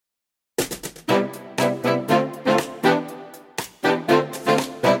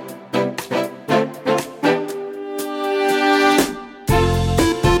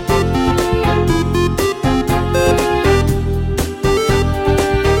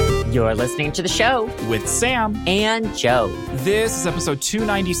You're listening to the show with Sam and Joe. This is episode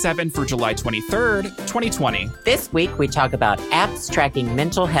 297 for July 23rd, 2020. This week we talk about apps tracking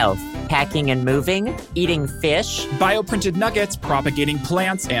mental health, packing and moving, eating fish, bioprinted nuggets, propagating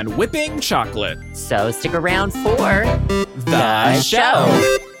plants, and whipping chocolate. So stick around for the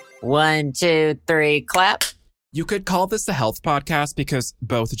show. 1, 2, 3, clap. You could call this the health podcast because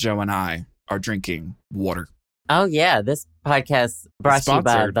both Joe and I are drinking water. Oh, yeah. This podcast brought to you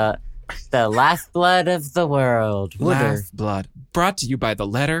by the lifeblood of the world. Water. Lifeblood. Brought to you by the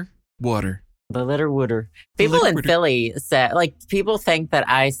letter water. The letter water. People in Philly say, people think that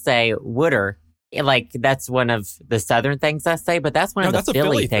I say water. That's one of the southern things I say, but that's one of the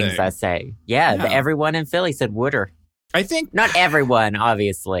Philly things I say. Yeah. Everyone in Philly said water. I think. Not everyone,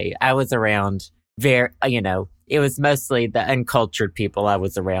 obviously. I was around it was mostly the uncultured people I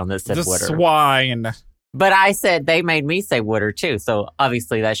was around that said water. The swine. But they made me say water too. So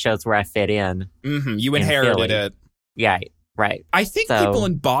obviously that shows where I fit in. Mm-hmm. You inherited it. Yeah, right. I think people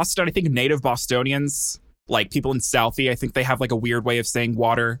in Boston, I think native Bostonians, like people in Southie, I think they have like a weird way of saying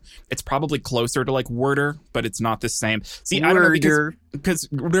water. It's probably closer to like worder, but it's not the same. See, I don't know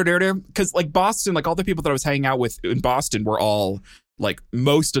because like Boston, like all the people that I was hanging out with in Boston were all like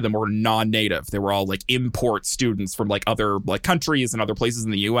most of them were non-native. They were all like import students from like other like countries and other places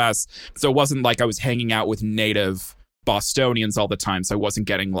in the US. So it wasn't like I was hanging out with native Bostonians all the time. So I wasn't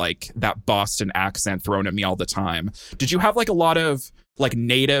getting like that Boston accent thrown at me all the time. Did you have like a lot of like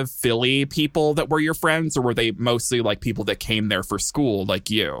native Philly people that were your friends, or were they mostly like people that came there for school like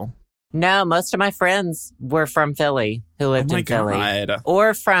you? No, most of my friends were from Philly, who lived in Philly.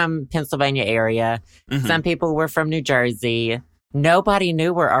 Or from Pennsylvania area. Mm-hmm. Some people were from New Jersey. Nobody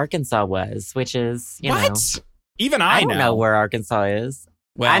knew where Arkansas was, which is, you know. Even I don't know where Arkansas is.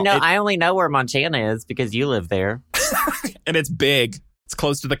 Well, I only know where Montana is because you live there. And it's big. It's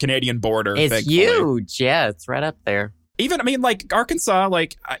close to the Canadian border. It's thankfully. Huge. Yeah, it's right up there. Like Arkansas, I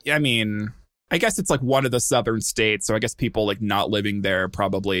guess it's like one of the southern states. So I guess people like not living there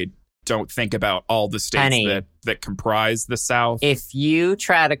probably don't think about all the states that comprise the South. If you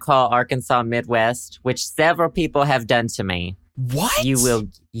try to call Arkansas Midwest, which several people have done to me, what? You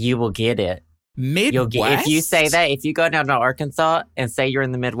will get it. Midwest? If you say that, if you go down to Arkansas and say you're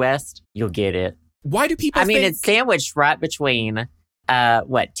in the Midwest, you'll get it. Why do people think... it's sandwiched right between,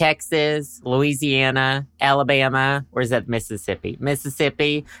 Texas, Louisiana, Alabama, or is that Mississippi?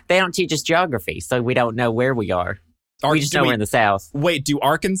 Mississippi. They don't teach us geography, so we don't know where we are. We just know we're in the South. Wait, do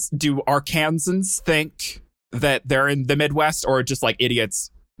Arkansans think that they're in the Midwest, or just like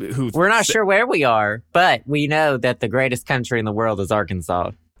idiots who... We're not sure where we are, but we know that the greatest country in the world is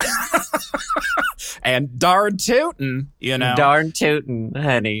Arkansas. And darn tootin', you know. Darn tootin',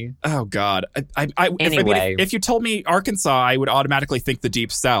 honey. Oh, God. Anyway. If you told me Arkansas, I would automatically think the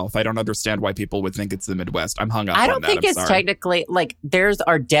Deep South. I don't understand why people would think it's the Midwest. I'm hung up on that. I don't think it's technically, there's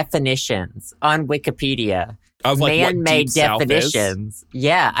our definitions on Wikipedia. Of man-made definitions.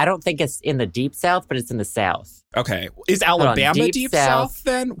 Yeah, I don't think it's in the Deep South, but it's in the South. Okay. Is Alabama deep South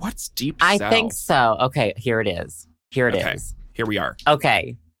then? What's Deep South? I think so. Okay, here it is. Here we are.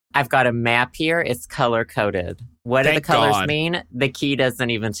 Okay. I've got a map here. It's color-coded. What do the colors mean? The key doesn't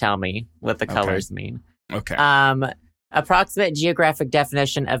even tell me what the colors mean. Okay. Approximate geographic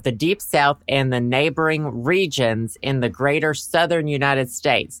definition of the Deep South and the neighboring regions in the greater southern United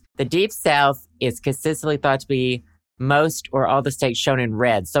States. The Deep South is consistently thought to be most or all the states shown in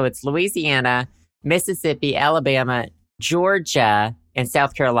red. So it's Louisiana, Mississippi, Alabama, Georgia, and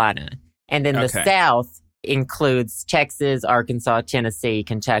South Carolina. And then the South includes Texas, Arkansas, Tennessee,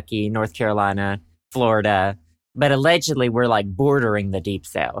 Kentucky, North Carolina, Florida. But allegedly, we're bordering the Deep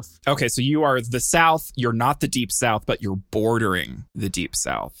South. Okay, so you are the South. You're not the Deep South, but you're bordering the Deep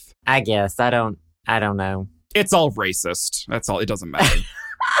South. I guess. I don't know. It's all racist. That's all. It doesn't matter.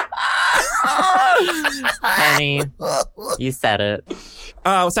 Honey, you said it.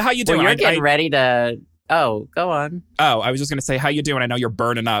 Oh, so how you doing? Well, you're getting ready to... Oh, go on. Oh, I was just going to say, how you doing? I know you're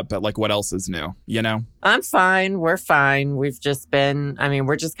burning up, but what else is new, you know? I'm fine. We're fine. We've just been...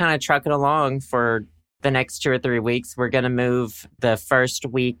 we're just kind of trucking along for... the next 2 or 3 weeks. We're going to move the first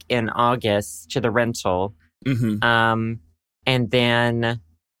week in August to the rental. Mm-hmm. And then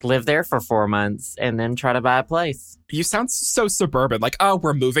live there for 4 months and then try to buy a place. You sound so suburban.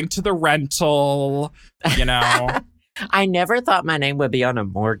 We're moving to the rental, you know. I never thought my name would be on a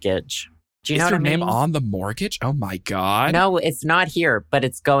mortgage. Do you know what I mean? Is your name on the mortgage? Oh, my God. No, it's not here, but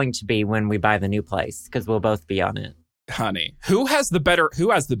it's going to be when we buy the new place because we'll both be on it. Honey, who has the better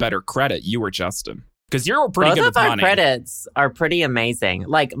credit, you or Justin? Because you're pretty good with money. Both of our credits are pretty amazing.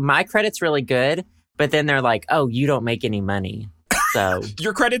 My credit's really good, but then they're like, oh, you don't make any money. So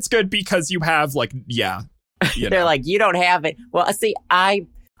your credit's good because you have like, they're like, you don't have it. Well, see, I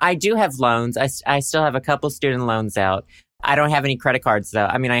do have loans. I still have a couple student loans out. I don't have any credit cards though.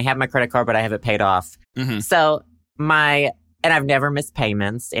 I mean, I have my credit card, but I have it paid off. Mm-hmm. So and I've never missed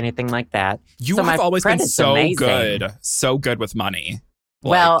payments, anything like that. You so have always been so amazing. so good with money.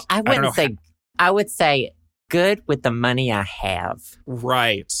 Like, well, I would say good with the money I have.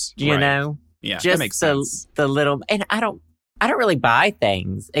 Right. You know? Yeah, just that makes sense. The little, and I don't really buy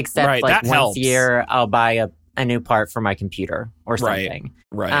things except like once a year I'll buy a new part for my computer or something.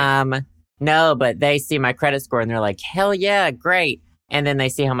 Right. No, but they see my credit score and they're like, hell yeah, great. And then they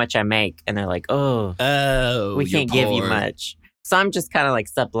see how much I make and they're like, oh, we can't give you much. So I'm just kind of like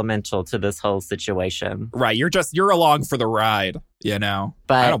supplemental to this whole situation. Right. You're along for the ride, you know?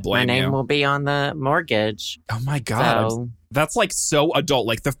 But I don't blame my name you. will be on the mortgage. Oh my God. So, that's like so adult.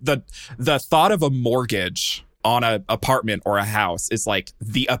 Like the thought of a mortgage on an apartment or a house is like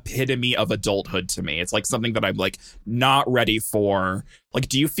the epitome of adulthood to me. It's like something that I'm like not ready for. Like,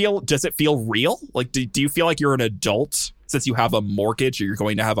 does it feel real? Like, do you feel like you're an adult since you have a mortgage or you're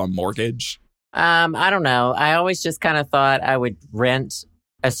going to have a mortgage? I don't know. I always just kind of thought I would rent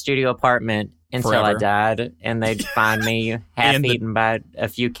a studio apartment until Forever. I died and they'd find me half-eaten by a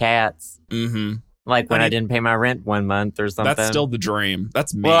few cats. Mm-hmm. Like when I didn't pay my rent 1 month or something. That's still the dream.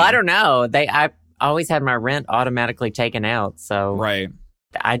 That's me. Well, I don't know. I always had my rent automatically taken out. So right.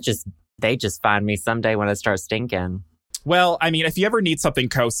 they just find me someday when I start stinking. Well, I mean, if you ever need something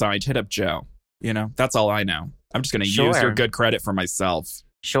co-signed, hit up Joe. You know, that's all I know. I'm just going to use your good credit for myself.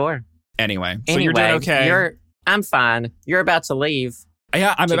 Sure. Anyway, so you're doing okay. I'm fine. You're about to leave.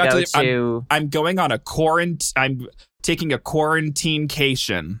 Yeah, I'm about to. I'm going on a quarantine. I'm taking a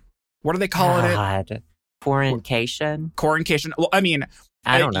quarantine-cation. What are they calling it? Quarantine? Quarantine. Well, I mean,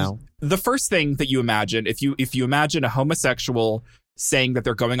 I don't know. The first thing that you imagine, if you imagine a homosexual saying that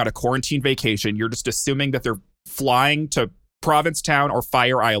they're going on a quarantine vacation, you're just assuming that they're flying to Provincetown or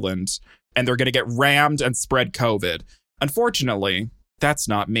Fire Island and they're going to get rammed and spread COVID. Unfortunately, that's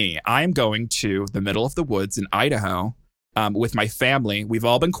not me. I'm going to the middle of the woods in Idaho with my family. We've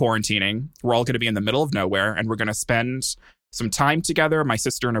all been quarantining. We're all going to be in the middle of nowhere and we're going to spend some time together. My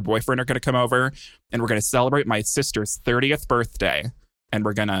sister and her boyfriend are going to come over and we're going to celebrate my sister's 30th birthday. And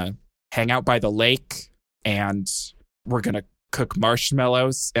we're going to hang out by the lake and we're going to cook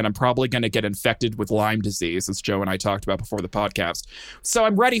marshmallows. And I'm probably going to get infected with Lyme disease, as Joe and I talked about before the podcast. So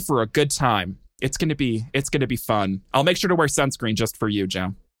I'm ready for a good time. It's going to be fun. I'll make sure to wear sunscreen just for you,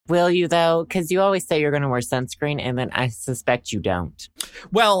 Joe. Will you, though? Because you always say you're going to wear sunscreen, and then I suspect you don't.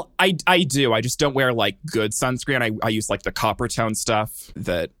 Well, I do. I just don't wear, like, good sunscreen. I use, like, the copper tone stuff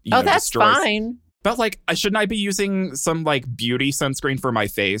that, that's destroys. Fine. But, like, shouldn't I be using some, like, beauty sunscreen for my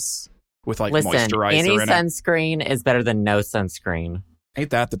face with, like, moisturizer any in it? sunscreen is better than no sunscreen.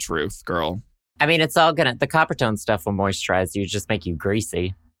 Ain't that the truth, girl? I mean, it's all the copper tone stuff will moisturize you, just make you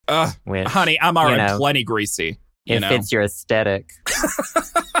greasy. Honey, I'm already plenty greasy. It fits your aesthetic.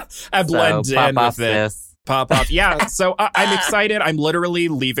 I blend in with it. This. Pop off. Yeah, so I'm excited. I'm literally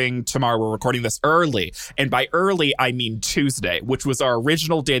leaving tomorrow. We're recording this early. And by early, I mean Tuesday, which was our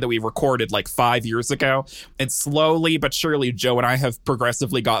original day that we recorded like 5 years ago. And slowly but surely, Joe and I have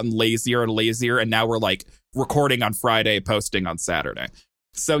progressively gotten lazier and lazier. And now we're like recording on Friday, posting on Saturday.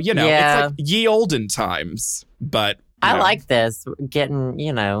 So, it's like ye olden times. But I like this. Getting,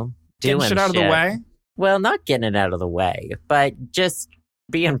 doing shit out of the way. Well, not getting it out of the way, but just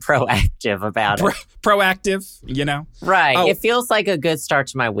being proactive about it. Proactive, Right. Oh. It feels like a good start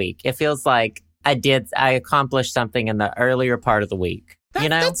to my week. It feels like I accomplished something in the earlier part of the week.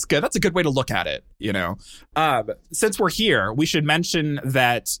 That's good. That's a good way to look at it, Since we're here, we should mention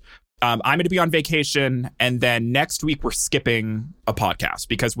that I'm going to be on vacation, and then next week we're skipping a podcast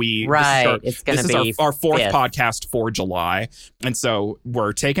because it's going to be our fourth podcast for July, and so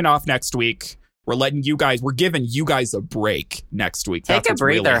we're taking off next week. We're giving you guys a break next week. Take a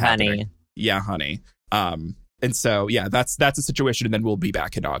breather, really honey. Yeah, honey. And so that's a situation, and then we'll be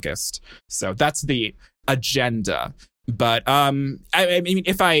back in August. So that's the agenda. But I mean,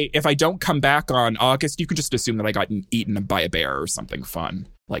 if I don't come back on August, you can just assume that I got eaten by a bear or something fun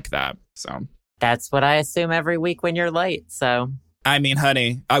like that. So that's what I assume every week when you're late. So I mean,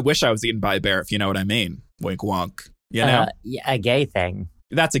 honey, I wish I was eaten by a bear, if you know what I mean. Wink, wonk. A gay thing.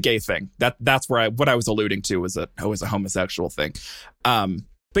 That's a gay thing. That's what I was alluding to was a homosexual thing.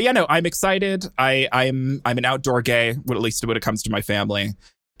 But yeah, no, I'm excited. I'm an outdoor gay, at least when it comes to my family.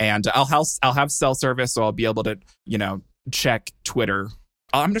 And I'll have cell service, so I'll be able to, check Twitter.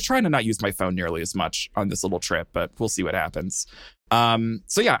 I'm trying to not use my phone nearly as much on this little trip, but we'll see what happens.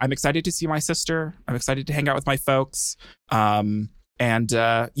 So yeah, I'm excited to see my sister. I'm excited to hang out with my folks. And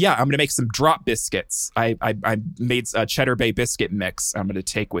I'm going to make some drop biscuits. I made a Cheddar Bay biscuit mix I'm going to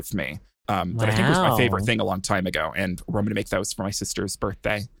take with me. That I think was my favorite thing a long time ago. And I'm going to make those for my sister's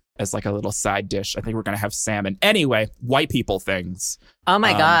birthday as like a little side dish. I think we're going to have salmon. Anyway, white people things. Oh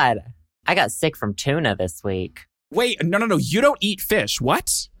my God. I got sick from tuna this week. Wait, no. You don't eat fish.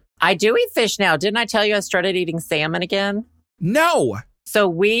 What? I do eat fish now. Didn't I tell you I started eating salmon again? No. So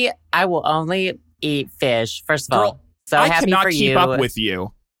I will only eat fish. First of all, so I happy cannot for keep you. up with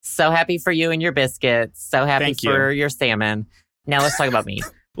you. So happy for you and your biscuits. So happy Thank for you. your salmon. Now let's talk about me.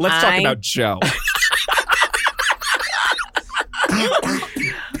 Let's talk about Joe.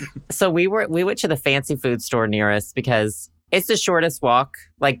 So we went to the fancy food store near us because it's the shortest walk.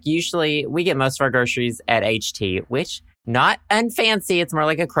 Like usually we get most of our groceries at HT, which not unfancy. It's more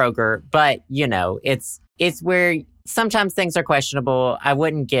like a Kroger, but you know, it's where sometimes things are questionable. I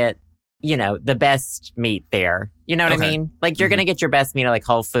wouldn't get, you know, the best meat there. You know what I mean? Like you're going to get your best meat at like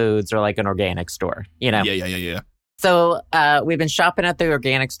Whole Foods or like an organic store, you know? Yeah. So we've been shopping at the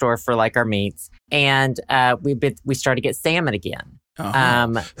organic store for like our meats, and we started to get salmon again.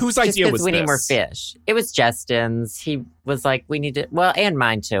 Whose idea was we this? need more fish. It was Justin's. He was like, we need to, well, and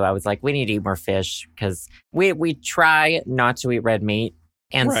mine too. I was like, we need to eat more fish because we try not to eat red meat.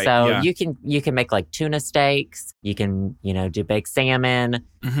 And you can make like tuna steaks. You can, you know, do baked salmon.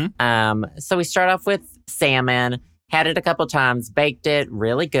 So we start off with salmon, had it a couple times, baked it,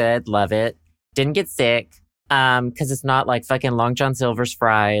 really good, love it. Didn't get sick. Because it's not like fucking Long John Silver's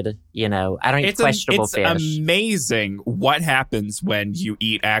fried, you know. I don't eat questionable fish. It's amazing what happens when you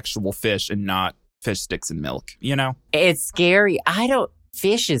eat actual fish and not fish sticks and milk, you know? It's scary.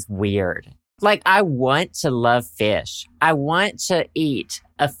 Fish is weird. Like, I want to love fish. I want to eat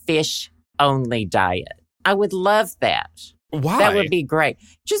a fish-only diet. I would love that. Why? That would be great.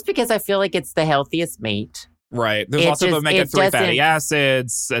 Just because I feel like it's the healthiest meat. Right. There's lots of omega-3 fatty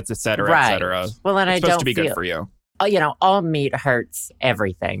acids, et cetera, et cetera. Well, and it's supposed to be good for you. You know, all meat hurts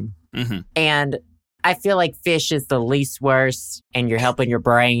everything. And I feel like fish is the least worst, and you're helping your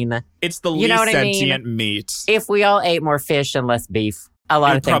brain. It's the least sentient meat. If we all ate more fish and less beef, a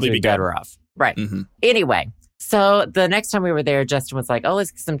lot of things would be better off. Right. Anyway, so the next time we were there, Justin was like, oh,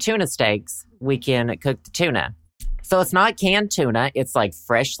 let's get some tuna steaks. We can cook the tuna. So it's not canned tuna. It's like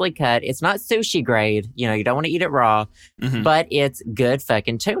freshly cut. It's not sushi grade. You know, you don't want to eat it raw, but it's good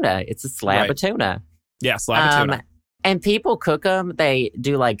fucking tuna. It's a slab of tuna. Yeah, slab of tuna. And people cook them. They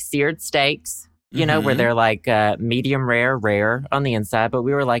do like seared steaks, you know, where they're like medium rare on the inside. But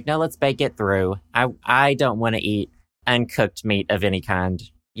we were like, no, let's bake it through. I don't want to eat uncooked meat of any kind.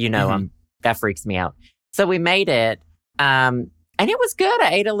 You know, that freaks me out. So we made it. And it was good.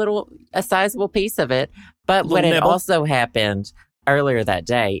 I ate a sizable piece of it. But what had also happened earlier that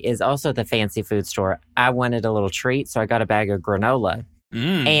day is also at the fancy food store. I wanted a little treat, so I got a bag of granola.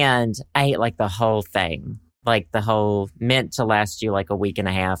 And I ate like the whole thing. Like the whole, meant to last you like a week and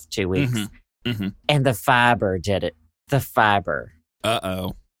a half, 2 weeks. And the fiber did it. The fiber.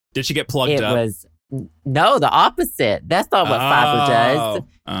 Uh-oh. Did she get plugged up? It was, no, the opposite. That's not what fiber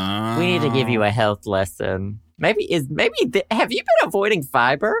does. We need to give you a health lesson. Have you been avoiding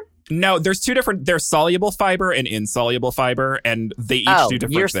fiber? No, there's two different, there's soluble fiber and insoluble fiber, and they each do different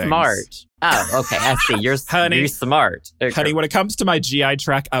things. You're smart. Oh, okay, I see. You're smart. Okay. Honey, when it comes to my GI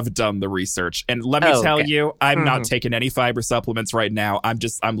tract, I've done the research. And let me tell you, I'm not taking any fiber supplements right now.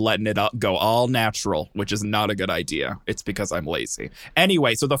 I'm letting it go all natural, which is not a good idea. It's because I'm lazy.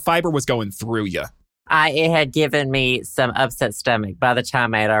 Anyway, so the fiber was going through you. It had given me some upset stomach by the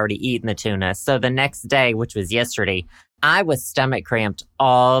time I had already eaten the tuna. So the next day, which was yesterday, I was stomach cramped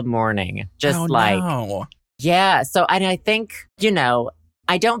all morning. Yeah. So I think, you know,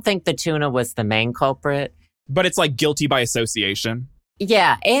 I don't think the tuna was the main culprit. But it's like guilty by association.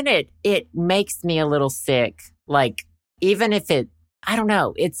 Yeah. And it makes me a little sick. Like, even if I don't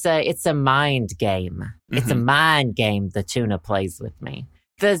know, it's a mind game. It's a mind game the tuna plays with me.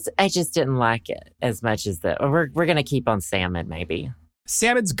 I just didn't like it as much as we're going to keep on salmon, maybe.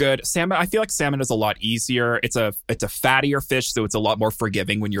 Salmon's good. Salmon, I feel like salmon is a lot easier. It's a fattier fish, so it's a lot more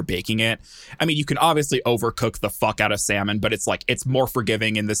forgiving when you're baking it. I mean, you can obviously overcook the fuck out of salmon, but it's more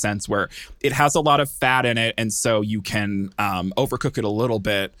forgiving in the sense where it has a lot of fat in it, and so you can overcook it a little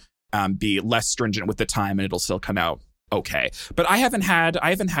bit, be less stringent with the time, and it'll still come out okay. But I haven't had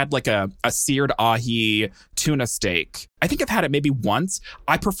like a seared ahi tuna steak. I think I've had it maybe once.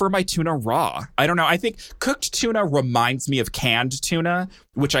 I prefer my tuna raw. I don't know. I think cooked tuna reminds me of canned tuna,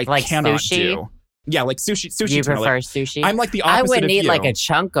 which I like cannot sushi? Do. Yeah, like sushi you tuna. Prefer sushi? I'm like the opposite of you. I wouldn't eat like a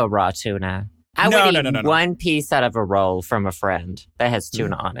chunk of raw tuna. I would eat one piece out of a roll from a friend that has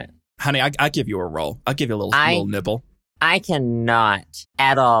tuna on it. Honey, I give you a roll. I'll give you a little nibble. I cannot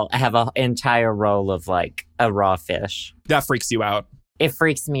at all have an entire roll of like a raw fish. That freaks you out. It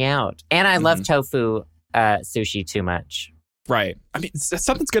freaks me out. And I love tofu sushi too much. Right. I mean,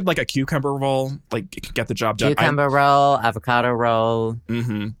 something's good like a cucumber roll. Like, it can get the job done. Cucumber roll, avocado roll.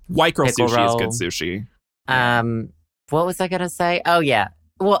 White girl pickle sushi roll. is good sushi. What was I going to say? Oh, yeah.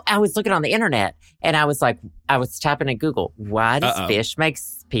 Well, I was looking on the internet and I was like, I was typing in Google, why does fish make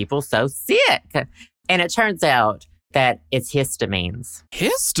people so sick? And it turns out that it's histamines.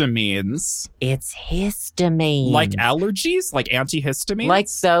 Histamines? It's histamine. Like allergies? Like antihistamines? Like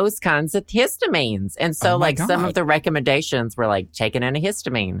those kinds of histamines. And so some of the recommendations were like taking in a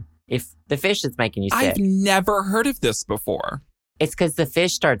histamine if the fish is making you sick. I've never heard of this before. It's because the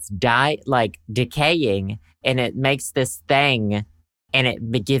fish starts decaying and it makes this thing and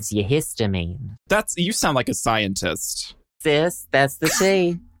it gives you histamine. You sound like a scientist. Sis, that's the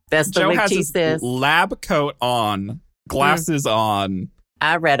tea. That's the Joe has tea, his sis. lab coat on, glasses on.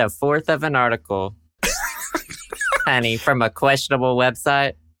 I read a fourth of an article, honey, from a questionable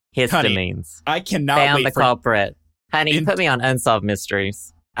website. Histamines. Honey, I cannot found wait the culprit. Honey, put me on Unsolved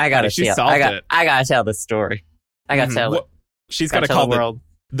Mysteries. I gotta tell. I gotta tell the story. I gotta tell it. She's gotta call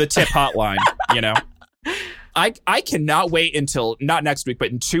the tip hotline. You know. I cannot wait until not next week,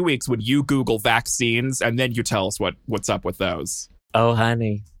 but in 2 weeks when you Google vaccines and then you tell us what's up with those. Oh,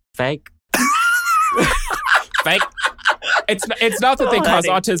 honey. Fake. Fake. It's not that they cause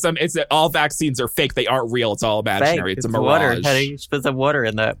autism. It's that all vaccines are fake. They aren't real. It's all imaginary. Fake. It's a mirage. Water, honey. She put some water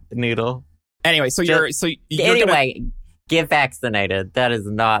in that needle. Anyway, get vaccinated. That is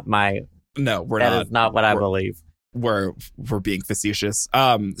not my. No, we're not. not. That is not what I believe. We're being facetious.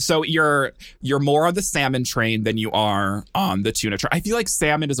 So you're more on the salmon train than you are on the tuna train. I feel like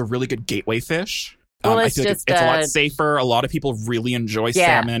salmon is a really good gateway fish. Well, I feel like it's a lot safer. A lot of people really enjoy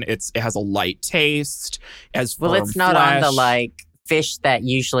salmon. It has a light taste. It's not on the fish that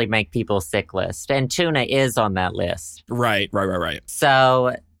usually make people sick list, and tuna is on that list. Right.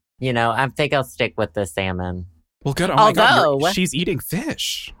 So, I think I'll stick with the salmon. Well, good. Oh my God, she's eating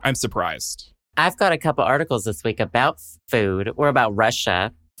fish. I'm surprised. I've got a couple articles this week about food or about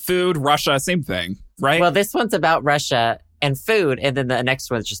Russia. Food, Russia, same thing, right? Well, this one's about Russia and food, and then the next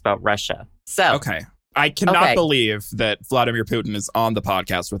one's just about Russia. So, okay. I cannot believe that Vladimir Putin is on the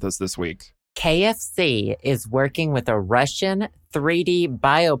podcast with us this week. KFC is working with a Russian 3D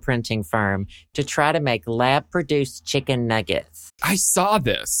bioprinting firm to try to make lab-produced chicken nuggets. I saw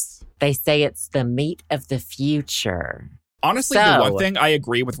this. They say it's the meat of the future. Honestly, the one thing I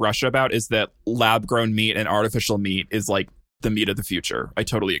agree with Russia about is that lab-grown meat and artificial meat is like the meat of the future. I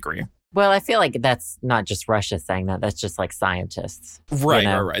totally agree. Well, I feel like that's not just Russia saying that. That's just like scientists.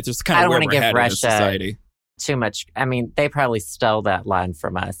 Right. Just kind of where we're headed in society. Too much. I mean, they probably stole that line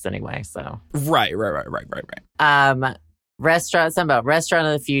from us anyway, so. Right. Restaurant, something about restaurant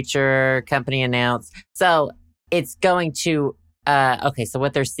of the future, company announced. So it's going to, so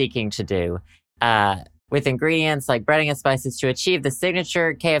what they're seeking to do, with ingredients like breading and spices to achieve the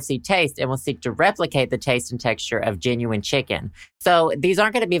signature KFC taste and will seek to replicate the taste and texture of genuine chicken. So these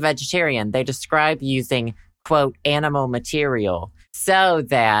aren't going to be vegetarian. They describe using, quote, animal material so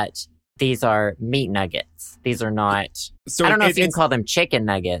that these are meat nuggets. These are not, I don't know if you can call them chicken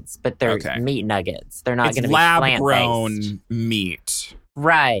nuggets, but they're meat nuggets. They're not going to be plant-based. Lab-grown meat.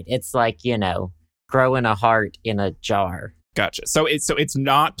 Right. It's like, growing a heart in a jar. Gotcha. So it's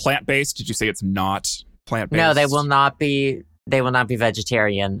not plant-based? Did you say it's not plant-based? No, they will not be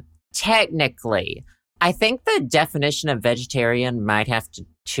vegetarian. Technically, I think the definition of vegetarian might have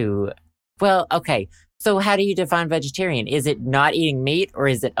to well, okay. So how do you define vegetarian? Is it not eating meat or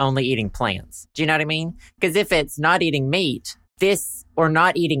is it only eating plants? Do you know what I mean? Because if it's not eating meat, or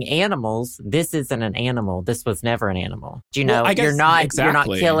not eating animals, this isn't an animal. This was never an animal. Do you know? I guess you're not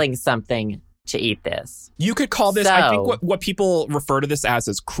killing something to eat this. You could call this, I think what people refer to this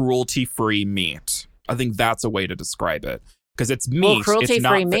as cruelty-free meat. I think that's a way to describe it. Because it's meat. Well,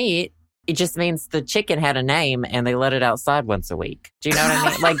 cruelty-free meat, it just means the chicken had a name and they let it outside once a week. Do you know what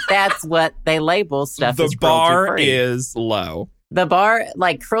I mean? Like, that's what they label stuff as cruelty-free. The bar is low. The bar,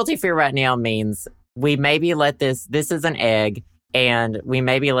 cruelty-free right now means we maybe let this is an egg, and we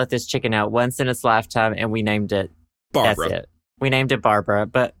maybe let this chicken out once in its lifetime, and we named it Barbara. That's it. We named it Barbara,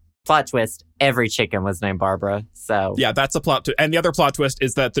 but plot twist, every chicken was named Barbara. So yeah, that's a plot twist. And the other plot twist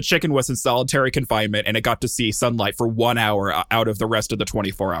is that the chicken was in solitary confinement and it got to see sunlight for 1 hour out of the rest of the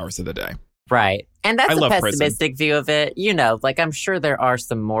 24 hours of the day. Right. And that's a pessimistic prison. view of it. I'm sure there are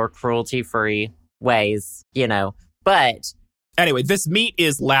some more cruelty-free ways, but anyway, this meat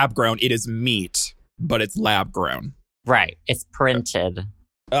is lab grown. It is meat, but it's lab grown. Right. It's printed.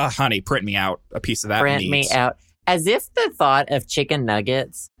 Honey, print me out a piece of that meat. Print me out. As if the thought of chicken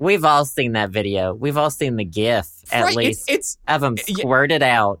nuggets, we've all seen that video. We've all seen the GIF, at least, it's of them squirted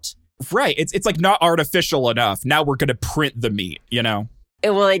out. Right. It's like not artificial enough. Now we're going to print the meat, you know?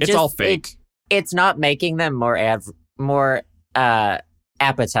 It's all fake. It's not making them more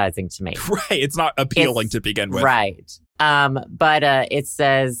appetizing to me. Right. It's not appealing to begin with. Right. But it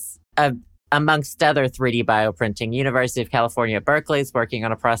says, amongst other 3D bioprinting, University of California at Berkeley is working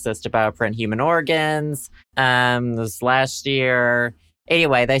on a process to bioprint human organs. This last year.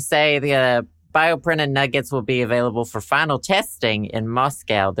 Anyway, they say the bioprinted nuggets will be available for final testing in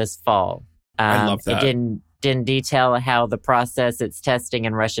Moscow this fall. I love that. It didn't detail how the process it's testing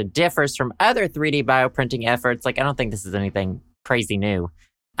in Russia differs from other 3D bioprinting efforts. Like, I don't think this is anything crazy new.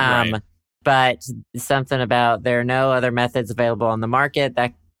 Right. But something about there are no other methods available on the market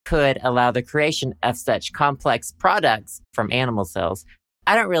that could allow the creation of such complex products from animal cells.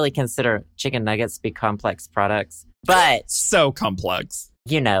 I don't really consider chicken nuggets to be complex products, but so complex.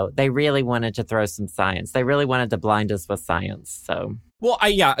 You know, they really wanted to throw some science. They really wanted to blind us with science. So, well,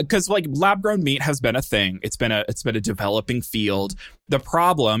 because like lab grown meat has been a thing. It's been a developing field. The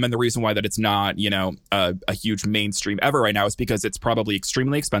problem and the reason why that it's not, you know, a huge mainstream ever right now is because it's probably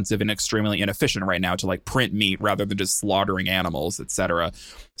extremely expensive and extremely inefficient right now to like print meat rather than just slaughtering animals, etc.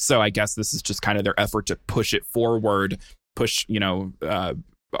 So I guess this is just kind of their effort to push it forward, push, you know,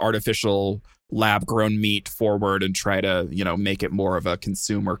 artificial lab grown meat forward and try to, you know, make it more of a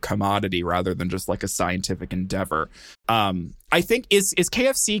consumer commodity rather than just like a scientific endeavor. I think is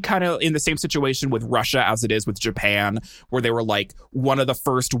KFC kind of in the same situation with Russia as it is with Japan, where they were like one of the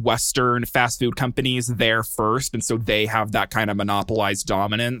first Western fast food companies there first. And so they have that kind of monopolized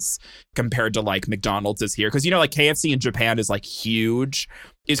dominance compared to like McDonald's is here. Because, you know, like KFC in Japan is like huge.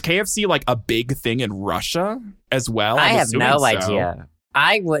 Is KFC like a big thing in Russia as well? I have no idea.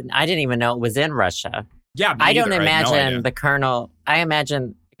 I didn't even know it was in Russia. Yeah, I don't imagine the Colonel. I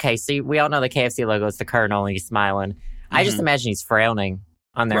imagine, okay, see, we all know the KFC logo is the Colonel and he's smiling. Mm-hmm. I just imagine he's frowning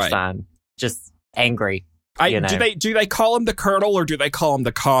on their sign, just angry. Do they call him the Colonel or do they call him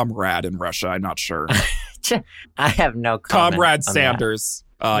the Comrade in Russia? I'm not sure. I have no comment. Comrade Sanders.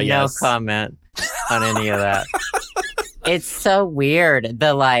 No comment on any of that. It's so weird.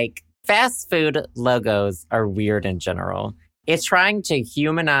 The like fast food logos are weird in general. It's trying to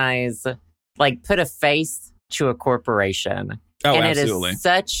humanize, like put a face to a corporation. Oh, and absolutely. It is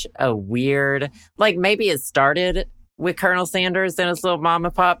such a weird, like maybe it started with Colonel Sanders in his little mom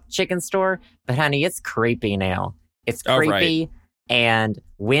and pop chicken store, but honey, it's creepy now. It's creepy. And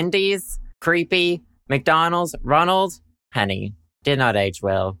Wendy's, creepy. McDonald's, Ronald, honey, did not age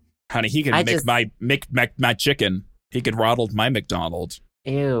well. Honey, he could make my chicken. He could Ronald my McDonald.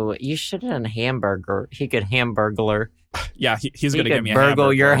 Ew, you should have done hamburger. He could hamburglar. Yeah, he's going to give me a burgle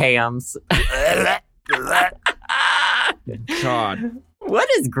hamburger. your hams. God. What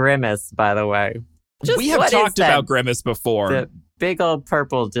is Grimace, by the way? We have talked about Grimace before. The big old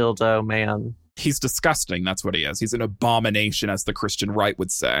purple dildo man. He's disgusting. That's what he is. He's an abomination, as the Christian right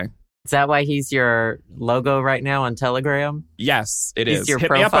would say. Is that why he's your logo right now on Telegram? Yes, it is. Your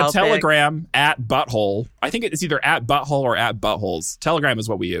Hit me up on profile Telegram at Butthole. I think it's either at Butthole or at Buttholes. Telegram is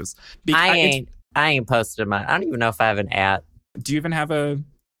what we use. I ain't posted mine. I don't even know if I have an at. Do you even have a?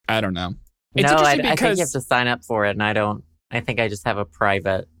 I don't know. It's I think you have to sign up for it, and I don't. I think I just have a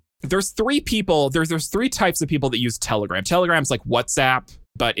private. There's three people. There's three types of people that use Telegram. Telegram's like WhatsApp,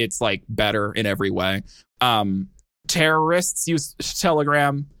 but it's like better in every way. Terrorists use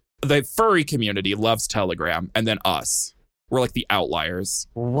Telegram. The furry community loves Telegram, and then us. We're like the outliers.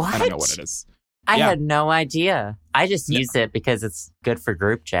 What? I don't know what it is. I had no idea. I just use it because it's good for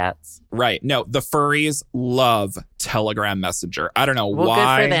group chats. Right. No, the furries love Telegram Messenger. I don't know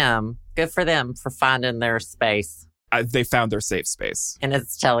why. Good for them. Good for them for finding their space. They found their safe space. And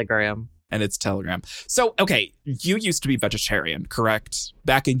it's Telegram. So, okay, you used to be vegetarian, correct?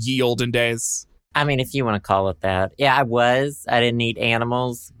 Back in ye olden days? I mean, if you want to call it that. Yeah, I was. I didn't eat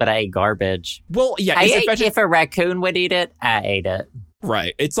animals, but I ate garbage. Well, yeah. If a raccoon would eat it, I ate it.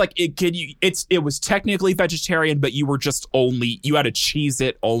 Right. It's like it was technically vegetarian, but you had a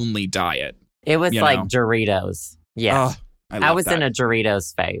Cheez-It only diet. It was like Doritos. Yeah. I was in a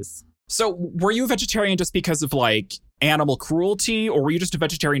Doritos phase. So were you a vegetarian just because of like animal cruelty, or were you just a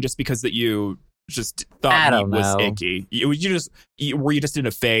vegetarian just because that you just thought meat was icky? Were you just in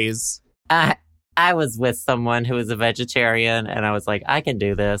a phase? I was with someone who was a vegetarian, and I was like, I can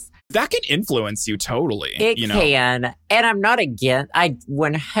do this. That can influence you totally. It can. And I'm not against. I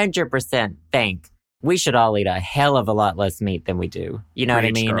 100% think we should all eat a hell of a lot less meat than we do. You know what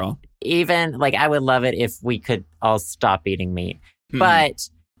I mean? Girl. Even, like, I would love it if we could all stop eating meat. But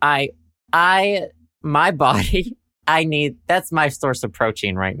I my body, that's my source of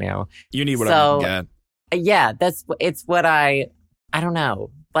protein right now. You need whatever you can get. Yeah, it's what I don't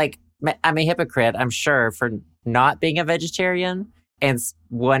know. Like, I'm a hypocrite, I'm sure, for not being a vegetarian and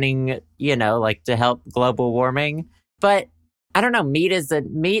wanting, like to help global warming. But I don't know. Meat is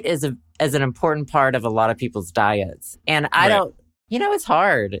an important part of a lot of people's diets. And I don't, it's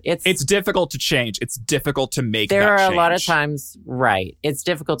hard. It's difficult to change. It's difficult to make that change. There are a lot of times, right. It's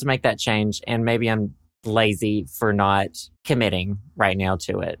difficult to make that change. And maybe I'm lazy for not committing right now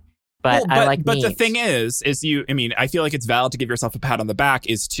to it. But I like meat. But the thing is I feel like it's valid to give yourself a pat on the back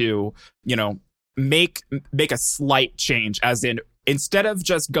is to, make a slight change, as in, instead of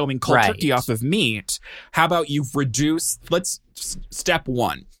just going cold turkey off of meat, how about you step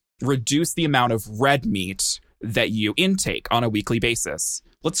one, reduce the amount of red meat that you intake on a weekly basis.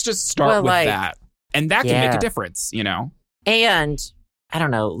 Let's just start with that. And that can make a difference, And I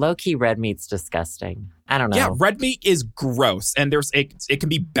don't know, low-key red meat's disgusting. I don't know. Yeah, red meat is gross, and it can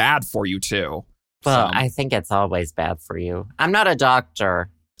be bad for you too. Well, I think it's always bad for you. I'm not a doctor.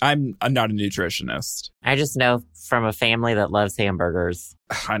 I'm not a nutritionist. I just know from a family that loves hamburgers.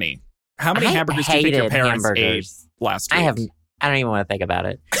 Honey, how many hamburgers do you think your parents ate last week? I don't even want to think about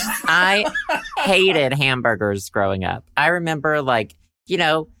it. I hated hamburgers growing up. I remember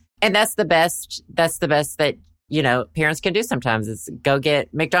and that's the best that, parents can do sometimes is go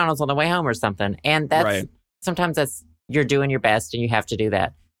get McDonald's on the way home or something. And sometimes you're doing your best and you have to do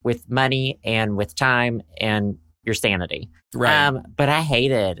that with money and with time and your sanity. Right. But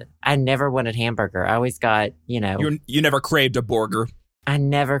I never wanted hamburger. I always got, You never craved a burger. I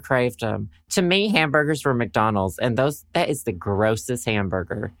never craved them. To me, hamburgers were McDonald's, and that is the grossest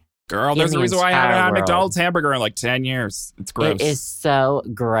hamburger. Girl, there's a reason why I haven't had a McDonald's hamburger in like 10 years. It's gross. It is so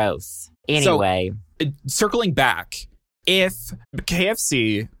gross. Anyway. So, circling back, if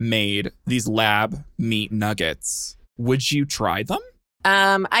KFC made these lab meat nuggets, would you try them?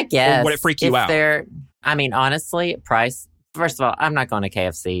 I guess. Or would it freak you out? Honestly, price. First of all, I'm not going to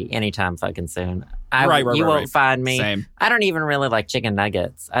KFC anytime fucking soon. You won't find me. Same. I don't even really like chicken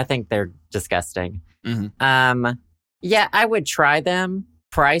nuggets. I think they're disgusting. Mm-hmm. Yeah, I would try them.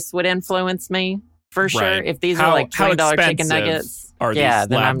 Price would influence me for sure. Right. If these are like $20 chicken nuggets, are these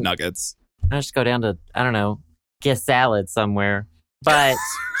lab nuggets? I just go down to, I don't know, get a salad somewhere. But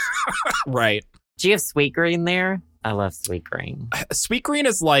right. Do you have sweet green there? I love sweet green. Sweet green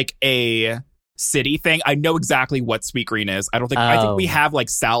is like a city thing. I know exactly what sweet green is. I think we have like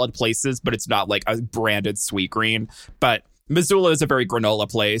salad places, but it's not like a branded sweet green. But Missoula is a very granola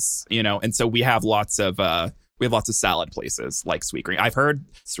place, and so we have lots of salad places like Sweet Green. I've heard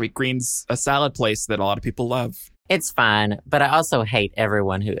Sweet Green's a salad place that a lot of people love. It's fine, but I also hate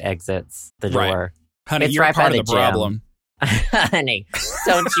everyone who exits the door. Honey, it's you're right part by of the problem. Honey,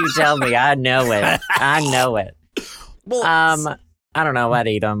 don't you tell me. I know it. I know it. Well, I don't know. I'd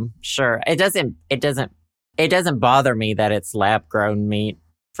eat them. Sure. It doesn't bother me that it's lab grown meat.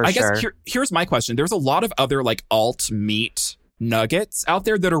 I guess here's my question. There's a lot of other like alt meat nuggets out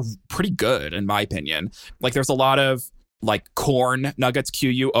there that are pretty good, in my opinion. Like there's a lot of like corn nuggets,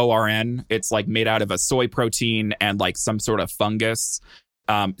 QUORN. It's like made out of a soy protein and like some sort of fungus.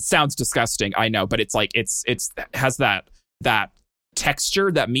 Sounds disgusting, I know, but it's like it has that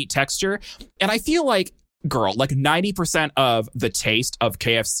texture, that meat texture. And I feel like, girl, like 90% of the taste of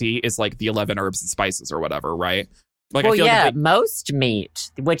KFC is like the 11 herbs and spices or whatever, right? Like, well, I feel like most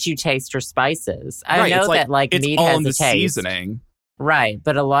meat, what you taste are spices. I know that like meat has a taste. Seasoning. Right,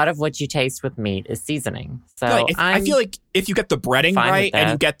 but a lot of what you taste with meat is seasoning. So I feel like if you get the breading right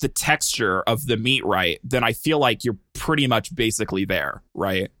and you get the texture of the meat right, then I feel like you're pretty much basically there,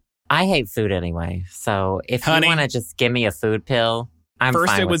 right? I hate food anyway. So if you want to just give me a food pill, I'm fine with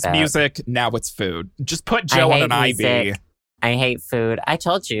that. First it was music, now it's food. Just put Joe on an IV. I hate food. I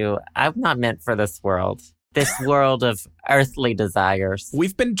told you, I'm not meant for this world. This world of earthly desires.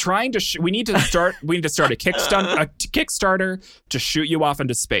 We've been trying to. We need to start a Kickstarter to shoot you off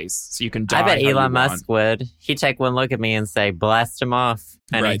into space, so you can die. I bet Elon Musk would. He'd take one look at me and say, "Blast him off,"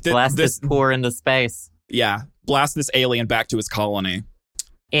 and he'd blast this poor into space. Yeah, blast this alien back to his colony.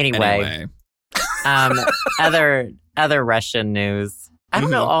 Anyway. Other Russian news. I don't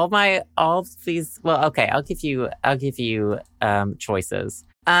know all these. Well, okay, I'll give you choices.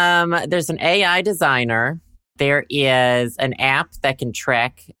 There's an AI designer. There is an app that can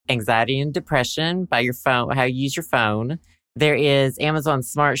track anxiety and depression by your phone, how you use your phone. There is Amazon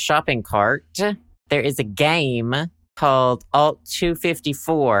Smart Shopping Cart. There is a game called Alt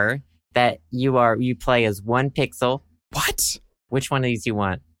 254 that you play as one pixel. What? Which one of these you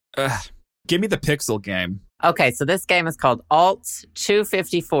want? Give me the pixel game. Okay, so this game is called Alt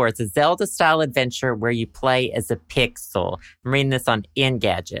 254. It's a Zelda-style adventure where you play as a pixel. I'm reading this on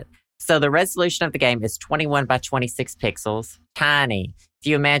Engadget. So the resolution of the game is 21 by 26 pixels. Tiny. If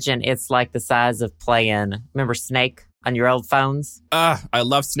you imagine, it's like the size of playing, remember Snake on your old phones? I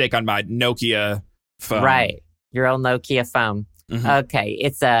love Snake on my Nokia phone. Right. Your old Nokia phone. Mm-hmm. Okay,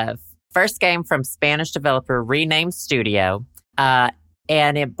 it's a first game from Spanish developer Renamed Studio.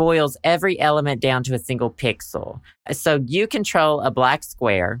 And it boils every element down to a single pixel. So you control a black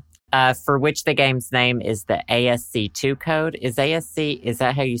square, for which the game's name is the ASC2 code. Is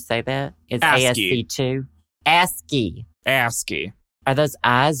that how you say that? It's ASCII. ASC2? ASCII. ASCII. Are those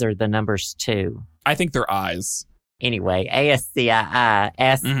I's or the numbers 2? I think they're I's. Anyway, ASCII,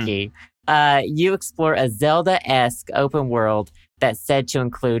 ASCII. You explore a Zelda-esque open world that's said to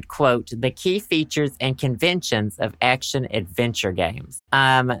include, quote, the key features and conventions of action-adventure games.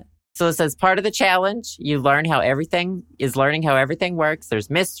 So it says part of the challenge, you learning how everything works.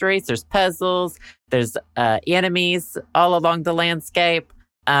 There's mysteries, there's puzzles, there's enemies all along the landscape.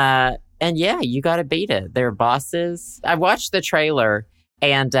 And yeah, you got to beat it. There are bosses. I watched the trailer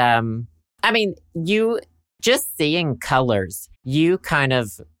and, you just seeing colors, you kind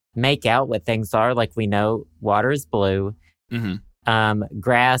of make out what things are. Like we know water is blue. Mm-hmm.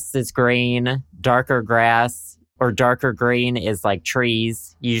 Grass is green, darker grass or darker green is like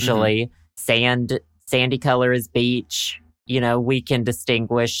trees, usually. Mm-hmm. Sandy color is beach. We can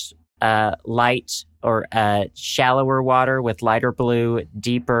distinguish light or shallower water with lighter blue.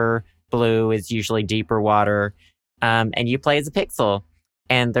 Deeper blue is usually deeper water. And you play as a pixel.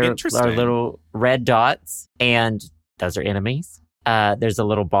 And there are little red dots, and those are enemies. There's a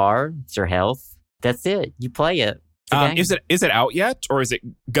little bar. It's your health. That's it. You play it. Is it out yet, or is it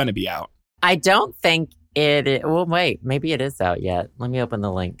gonna be out? I don't think it. Well, wait. Maybe it is out yet. Let me open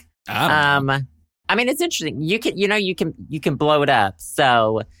the link. It's interesting. You can blow it up.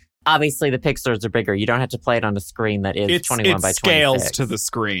 So obviously the pixels are bigger. You don't have to play it on a screen that is 21 by 26. It scales to the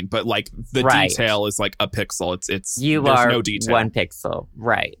screen, but like the detail is like a pixel. There's no detail. One pixel,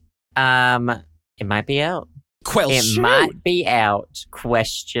 right? It might be out. Might be out?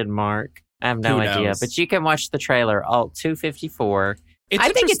 Question mark. I have no idea, but you can watch the trailer, Alt 254. I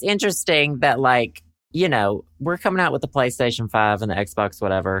think it's interesting that, we're coming out with the PlayStation 5 and the Xbox,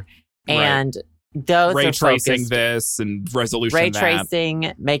 whatever, and those ray are tracing this and resolution ray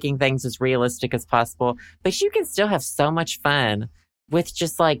tracing, making things as realistic as possible. But you can still have so much fun with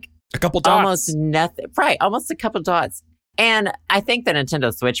just like a couple dots, almost nothing, right? Almost a couple dots. And I think the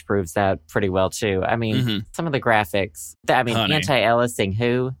Nintendo Switch proves that pretty well, too. I mean, some of the graphics, anti-aliasing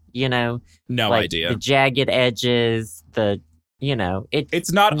no idea. The jagged edges,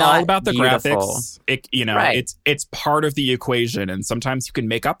 it's not all about the beautiful. Graphics. It's part of the equation. And sometimes you can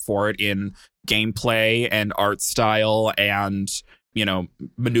make up for it in gameplay and art style and,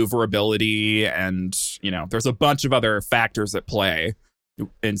 maneuverability. And, there's a bunch of other factors at play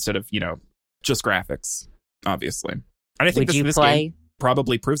instead of, just graphics, obviously. And I think this game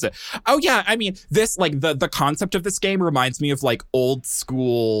probably proves it. Oh, yeah. I mean, this, the concept of this game reminds me of, old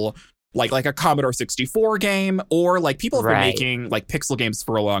school, like a Commodore 64 game, or, people have been making, pixel games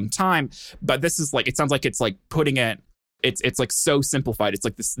for a long time. But this is, it sounds like it's, putting it, it's so simplified.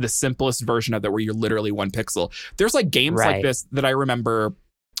 It's, the simplest version of that where you're literally one pixel. There's, games like this that I remember.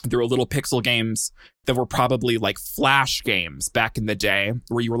 There were little pixel games that were probably Flash games back in the day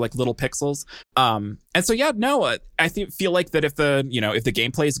where you were little pixels. And so, I feel like that if the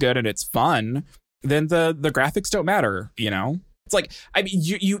gameplay is good and it's fun, then the graphics don't matter, It's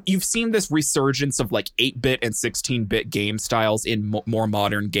you've seen this resurgence of 8-bit and 16-bit game styles in more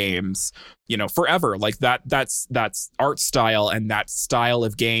modern games, forever. That's art style, and that style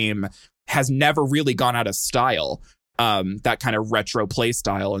of game has never really gone out of style. That kind of retro play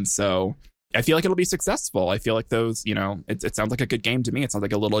style. And so I feel like it'll be successful. I feel like those, it sounds like a good game to me. It sounds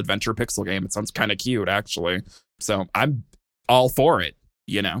like a little adventure pixel game. It sounds kind of cute, actually. So I'm all for it,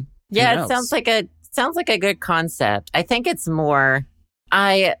 Yeah, it sounds like a good concept. I think it's more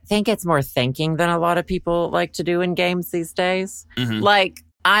thinking than a lot of people like to do in games these days. Mm-hmm.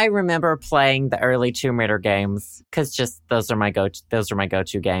 I remember playing the early Tomb Raider games because just those are my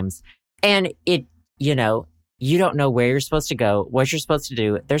go-to games. And it, you don't know where you're supposed to go, what you're supposed to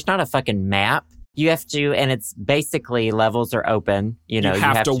do. There's not a fucking map. You have to, and it's basically levels are open. You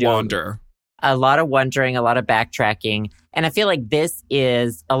have to wander. A lot of wandering, a lot of backtracking. And I feel like this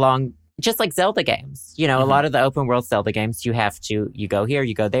is just like Zelda games. A lot of the open world Zelda games, you go here,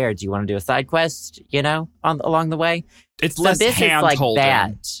 you go there. Do you want to do a side quest, along the way? It's less hand-holding.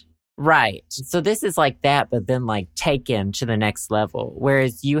 That. Right. So this is like that, but then taken to the next level.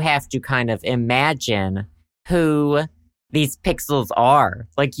 Whereas you have to kind of imagine who these pixels are.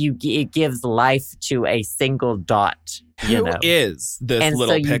 Like it gives life to a single dot. Who is this and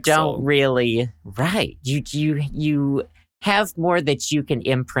little so you pixel? Don't really, right. You have more that you can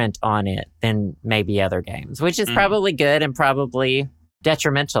imprint on it than maybe other games, which is probably good and probably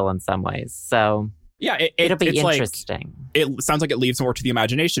detrimental in some ways. So yeah, it'll be Like, interesting. it sounds like it leaves more to the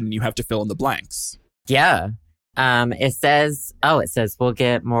imagination and you have to fill in the blanks. Yeah. It says we'll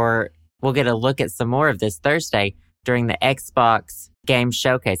get a look at some more of this Thursday during the Xbox Game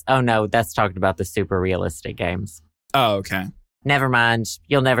Showcase. Oh no, that's talking about the super realistic games. Oh, okay. Never mind.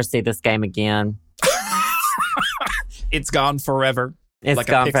 You'll never see this game again. It's gone forever. It's like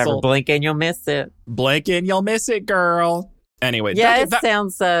gone forever. Blink and you'll miss it. Blink and you'll miss it, girl. Anyway. Yeah, it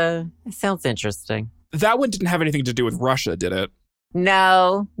sounds interesting. That one didn't have anything to do with Russia, did it?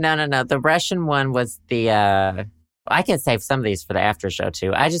 No. The Russian one was the, I can save some of these for the after show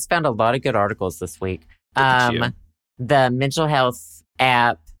too. I just found a lot of good articles this week. The mental health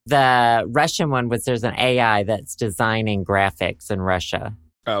app, the Russian one was there's an AI that's designing graphics in Russia.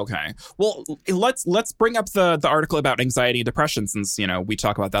 Okay. Well, let's bring up the article about anxiety and depression since, we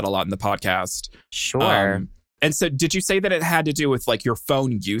talk about that a lot in the podcast. Sure. And so did you say that it had to do with like your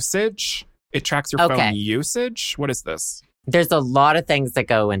phone usage? It tracks your phone usage? What is this? There's a lot of things that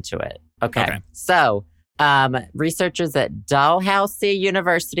go into it. Okay. So, researchers at Dalhousie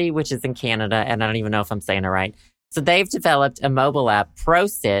University, which is in Canada, and I don't even know if I'm saying it right. So they've developed a mobile app,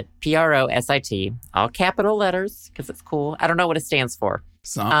 ProSit, P-R-O-S-I-T, all capital letters, because it's cool. I don't know what it stands for.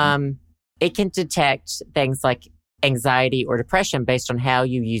 It can detect things like anxiety or depression based on how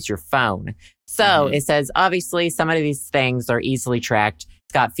you use your phone. So it says, obviously, some of these things are easily tracked.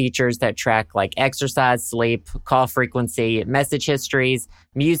 It's got features that track like exercise, sleep, call frequency, message histories,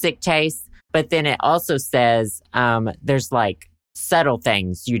 music tastes. But then it also says there's like subtle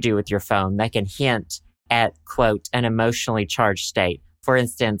things you do with your phone that can hint at, quote, an emotionally charged state. For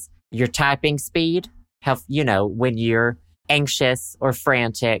instance, your typing speed, how, when you're anxious or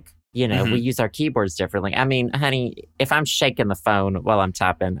frantic, we use our keyboards differently. I mean, honey, if I'm shaking the phone while I'm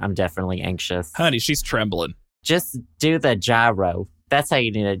typing, I'm definitely anxious. Honey, she's trembling. Just do the gyro. That's how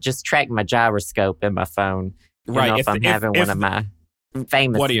you need it. Just track my gyroscope in my phone. Right. If I'm having one of my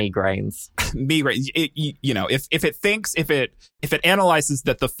famous migraines. If it analyzes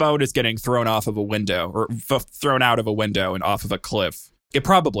that the phone is getting thrown off of a window or thrown out of a window and off of a cliff, it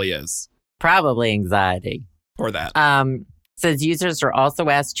probably is. Probably anxiety. Or that. Says users are also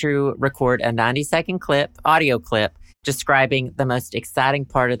asked to record a 90-second audio clip, describing the most exciting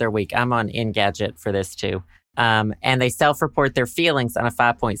part of their week. I'm on Engadget for this too. And they self-report their feelings on a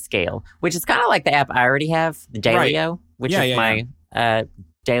 5-point scale, which is kind of like the app I already have, the Dailyo, which is my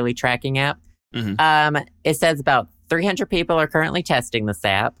daily tracking app. It says about 300 people are currently testing this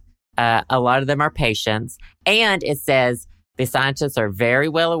app. A lot of them are patients. And it says the scientists are very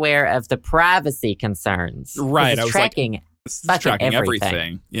well aware of the privacy concerns. Right. I was tracking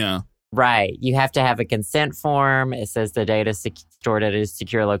everything. Yeah. Right. You have to have a consent form. It says the data stored at a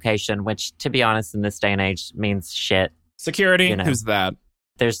secure location, which, to be honest, in this day and age means shit. Security? Who's that?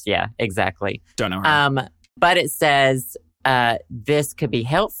 Exactly. Don't know her. But it says this could be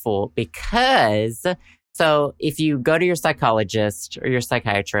helpful because, so if you go to your psychologist or your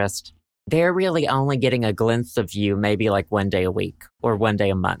psychiatrist, they're really only getting a glimpse of you maybe like one day a week or one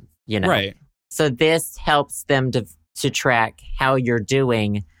day a month, Right. So this helps them to track how you're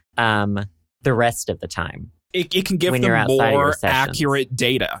doing the rest of the time. It can give them more accurate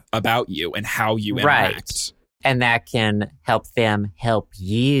data about you and how you interact. Right. And that can help them help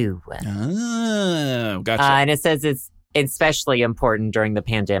you. Oh, gotcha. And it says it's especially important during the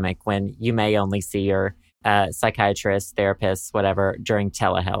pandemic when you may only see your psychiatrist, therapist, whatever, during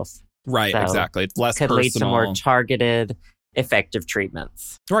telehealth. Right, so exactly. It's less could personal. Lead to more targeted, effective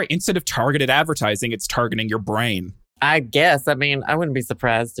treatments. Right. Instead of targeted advertising, it's targeting your brain. I guess. I mean, I wouldn't be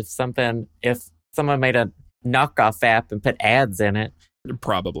surprised if someone made a knockoff app and put ads in it.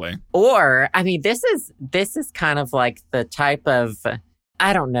 Probably. Or, I mean, this is kind of like the type of,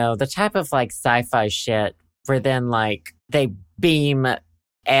 I don't know, the type of like sci-fi shit where then like they beam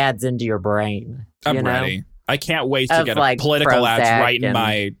ads into your brain. I'm ready. I can't wait to get like political Prozac ads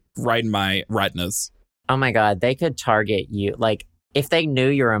right in my retinas. Oh my God, they could target you. Like if they knew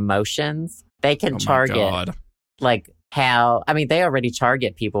your emotions, they can target like how, I mean, they already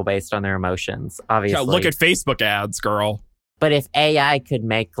target people based on their emotions, obviously. Yeah, look at Facebook ads, girl. But if AI could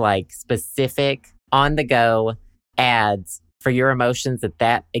make like specific on-the-go ads for your emotions at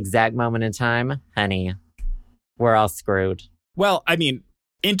that exact moment in time, honey, we're all screwed. Well, I mean,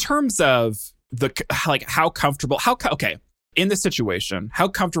 in terms of how comfortable, in this situation, how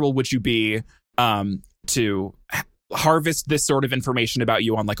comfortable would you be harvest this sort of information about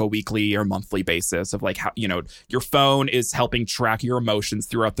you on like a weekly or monthly basis of like how, your phone is helping track your emotions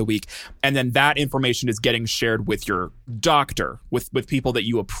throughout the week. And then that information is getting shared with your doctor, with people that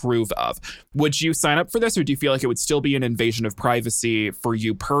you approve of. Would you sign up for this, or do you feel like it would still be an invasion of privacy for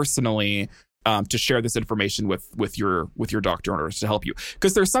you personally to share this information with your doctor in order to help you?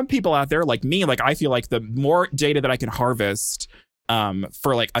 Because there's some people out there like me, like I feel like the more data that I can harvest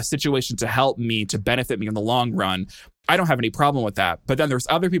for like a situation to help me, to benefit me in the long run, I don't have any problem with that. But then there's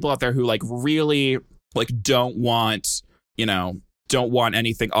other people out there who like really like don't want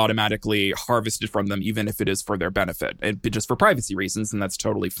anything automatically harvested from them, even if it is for their benefit and just for privacy reasons. And that's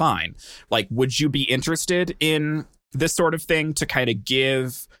totally fine. Like, would you be interested in this sort of thing to kind of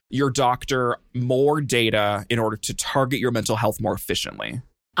give your doctor more data in order to target your mental health more efficiently?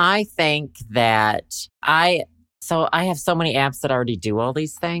 I think that I have so many apps that already do all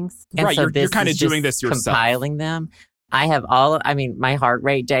these things. And right, so you're kind of doing this yourself. Compiling them. I have my heart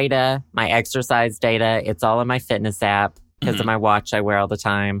rate data, my exercise data. It's all in my fitness app because of my watch I wear all the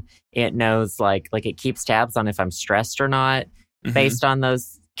time. It knows like it keeps tabs on if I'm stressed or not based on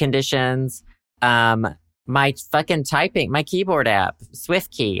those conditions. My fucking typing, my keyboard app,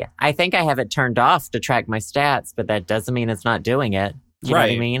 SwiftKey. I think I have it turned off to track my stats, but that doesn't mean it's not doing it. You know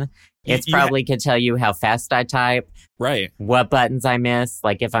what I mean? It's probably can tell you how fast I type. Right. What buttons I miss.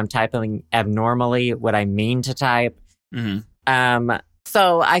 Like if I'm typing abnormally, what I mean to type.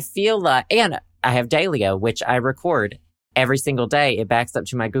 So I feel like, and I have Dailyo, which I record every single day. It backs up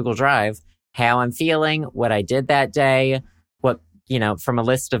to my Google Drive, how I'm feeling, what I did that day, from a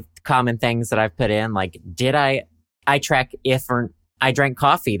list of common things that I've put in, like, I track if I drank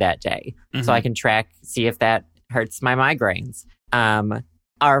coffee that day. So I can see if that hurts my migraines.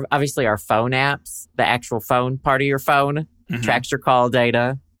 Obviously our phone apps, the actual phone part of your phone tracks your call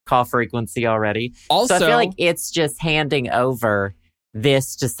data, call frequency already. Also, so I feel like it's just handing over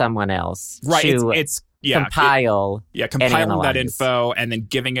this to someone else. Right. Compiling that info and then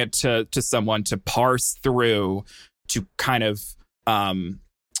giving it to someone to parse through, to kind of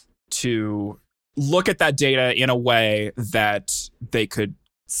to look at that data in a way that they could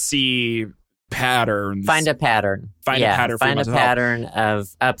see patterns. Find a pattern. Find a pattern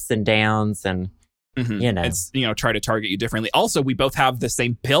of ups and downs and it's try to target you differently. Also, we both have the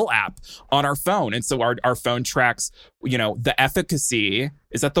same pill app on our phone, and so our phone tracks the efficacy,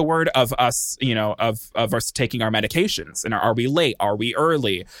 is that the word, of us of us taking our medications, and are we late, are we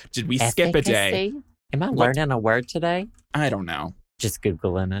early, did we skip a day? Am I learning a word today? I don't know, just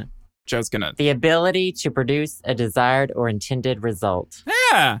Googling it. Joe's gonna the ability to produce a desired or intended result.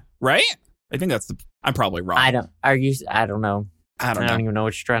 Yeah, right. I think I'm probably wrong. I don't know. I don't even know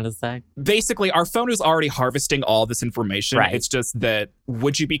what you're trying to say. Basically, our phone is already harvesting all this information. Right. It's just that,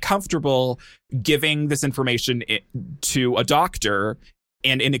 would you be comfortable giving this information to a doctor,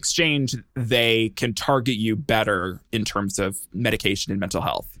 and in exchange, they can target you better in terms of medication and mental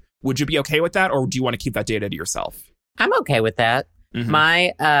health? Would you be okay with that, or do you want to keep that data to yourself? I'm okay with that.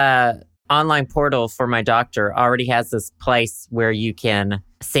 My online portal for my doctor already has this place where you can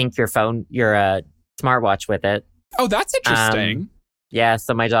sync your phone, your smartwatch with it. Oh, that's interesting. Yeah,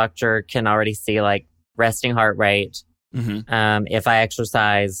 so my doctor can already see like resting heart rate, if I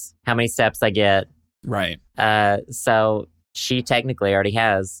exercise, how many steps I get. Right. So she technically already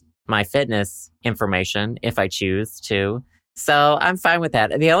has my fitness information if I choose to. So I'm fine with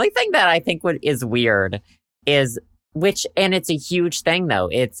that. The only thing that I think is weird is, and it's a huge thing though,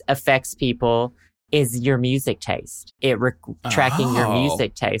 it affects people, is your music taste. Tracking your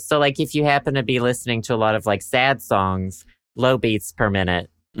music taste. So like if you happen to be listening to a lot of like sad songs, low beats per minute,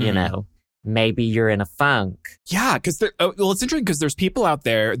 maybe you're in a funk. Yeah, because it's interesting because there's people out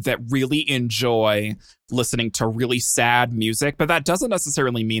there that really enjoy listening to really sad music, but that doesn't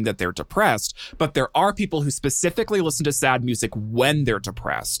necessarily mean that they're depressed. But there are people who specifically listen to sad music when they're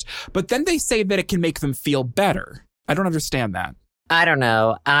depressed. But then they say that it can make them feel better. I don't understand that. I don't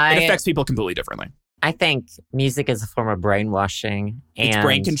know. It affects people completely differently. I think music is a form of brainwashing. And it's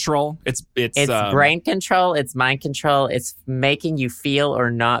brain control. It's brain control. It's mind control. It's making you feel or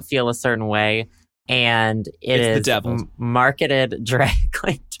not feel a certain way. And it's the devil. Marketed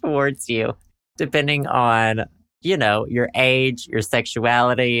directly towards you, depending on, your age, your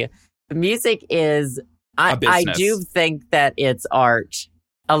sexuality. Music is, I do think that it's art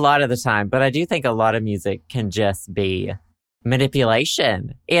a lot of the time, but I do think a lot of music can just be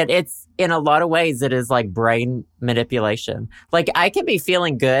manipulation. It's in a lot of ways, it is like brain manipulation. Like I can be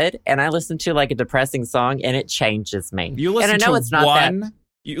feeling good and I listen to like a depressing song and it changes me. You listen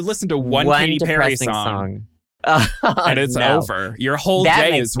to one Katy Perry song. And it's over. Your whole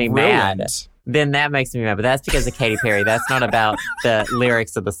day is ruined. then that makes me mad. But that's because of Katy Perry. That's not about the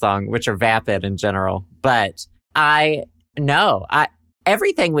lyrics of the song, which are vapid in general. But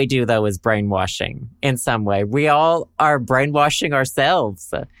everything we do, though, is brainwashing in some way. We all are brainwashing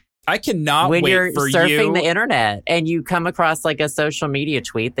ourselves. I cannot when wait you're for surfing the internet and you come across like a social media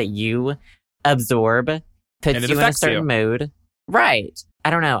tweet that you absorb, puts you in a certain mood. Right.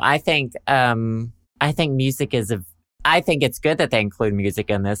 I don't know. I think music I think it's good that they include music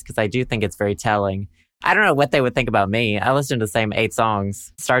in this because I do think it's very telling. I don't know what they would think about me. I listen to the same 8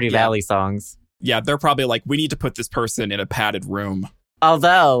 songs, Stardew Valley songs. Yeah, they're probably like, we need to put this person in a padded room.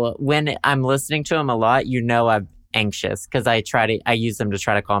 Although, when I'm listening to them a lot, I'm anxious because I use them to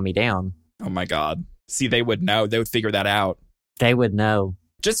try to calm me down. Oh my God. See, they would know. They would figure that out. They would know.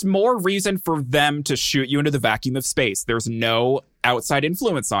 Just more reason for them to shoot you into the vacuum of space. There's no outside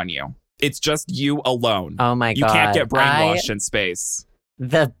influence on you. It's just you alone. Oh my God. You can't get brainwashed in space.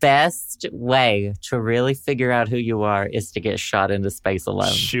 The best way to really figure out who you are is to get shot into space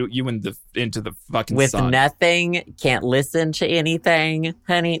alone. Shoot you into the fucking with sun. With nothing, can't listen to anything.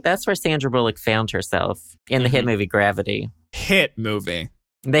 Honey, that's where Sandra Bullock found herself in the hit movie Gravity. Hit movie.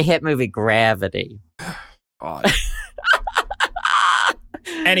 The hit movie Gravity. God.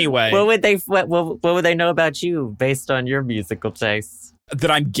 Anyway. What would they know about you based on your musical tastes?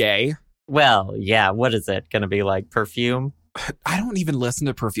 That I'm gay? Well, yeah. What is it going to be like? Perfume? I don't even listen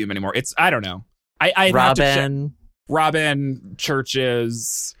to Perfume anymore. I don't know. Robin,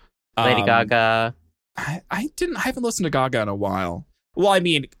 Churches, Lady Gaga. I haven't listened to Gaga in a while. Well, I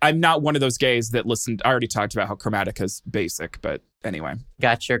mean, I'm not one of those gays that listened. I already talked about how Chromatica's basic, but anyway.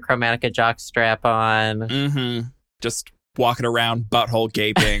 Got your Chromatica jockstrap on. Mm-hmm. Just walking around, butthole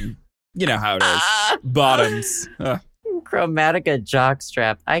gaping. You know how it is. Bottoms. Chromatica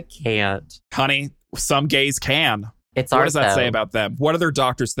jockstrap. I can't. Honey, some gays can. It's art, what does that though. say about them? What do their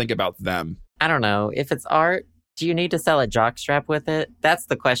doctors think about them? I don't know. If it's art, do you need to sell a jockstrap with it? That's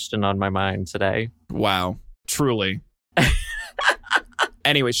the question on my mind today. Wow. Truly.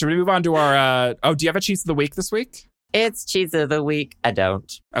 Anyway, should we move on to our... do you have a cheese of the week this week? It's cheese of the week. I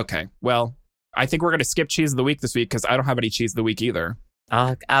don't. Okay. Well, I think we're going to skip cheese of the week this week because I don't have any cheese of the week either.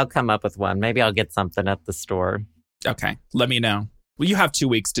 I'll come up with one. Maybe I'll get something at the store. Okay. Let me know. Well, you have 2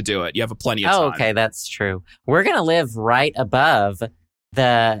 weeks to do it. You have plenty of time. Oh, okay. That's true. We're going to live right above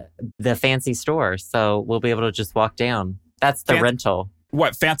the fancy store, so we'll be able to just walk down. That's the rental.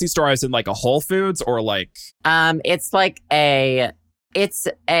 What, fancy store as in like a Whole Foods or like... It's like it's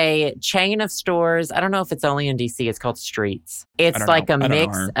a chain of stores. I don't know if it's only in DC. It's called Streets. It's like a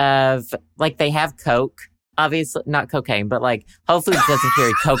mix of, like, they have Coke. Obviously, not cocaine, but like Whole Foods doesn't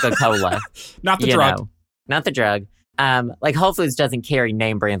carry Coca-Cola. Not the drug. Not the drug. Like Whole Foods doesn't carry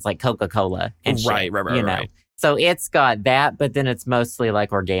name brands like Coca-Cola and shit, right. So it's got that, but then it's mostly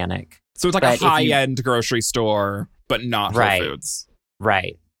like organic. So it's like a high-end grocery store, but not Whole Foods.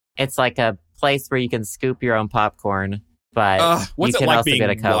 Right. It's like a place where you can scoop your own popcorn, but what's you can it like also being get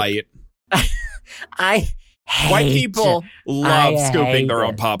a Coke. white? White people love scooping their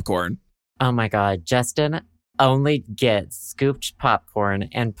own popcorn. Oh my God. Justin only gets scooped popcorn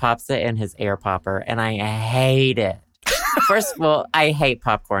and pops it in his air popper, and I hate it. First of all, I hate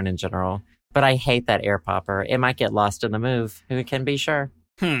popcorn in general, but I hate that air popper. It might get lost in the move. Who can be sure?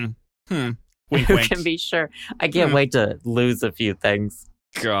 Wink, Who wink. can be sure? I can't wait to lose a few things.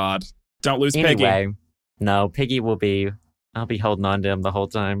 God. Don't lose anyway, Piggy. No, Piggy I'll be holding on to him the whole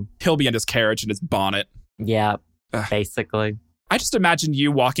time. He'll be in his carriage and his bonnet. Yeah, basically. I just imagine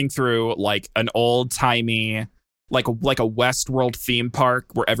you walking through like an old-timey, like a Westworld theme park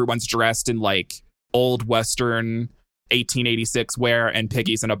where everyone's dressed in like old Western 1886 wear and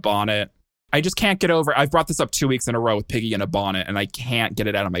Piggy's in a bonnet. I just can't get over. I've brought this up 2 weeks in a row with Piggy in a bonnet, and I can't get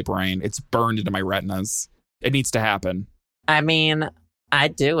it out of my brain. It's burned into my retinas. It needs to happen. I mean,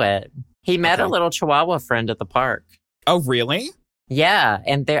 I'd do it. He met a little Chihuahua friend at the park. Oh, really? Yeah,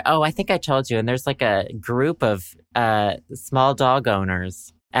 and I think I told you, and there's like a group of small dog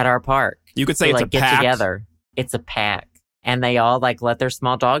owners at our park. You could say it's like, a pack. Get together. It's a pack. And they all like let their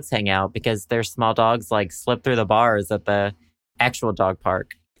small dogs hang out because their small dogs like slip through the bars at the actual dog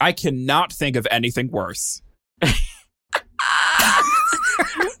park. I cannot think of anything worse.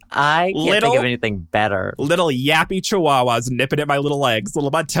 I can't think of anything better. Little yappy chihuahuas nipping at my little legs,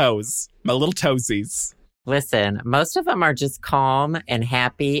 my toes, my little toesies. Listen, most of them are just calm and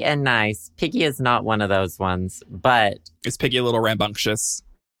happy and nice. Piggy is not one of those ones, but... Is Piggy a little rambunctious?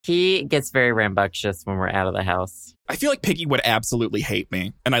 He gets very rambunctious when we're out of the house. I feel like Piggy would absolutely hate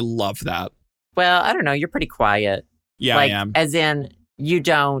me, and I love that. Well, I don't know. You're pretty quiet. Yeah, I am. As in, you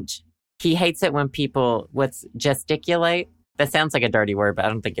don't... He hates it when people gesticulate. That sounds like a dirty word, but I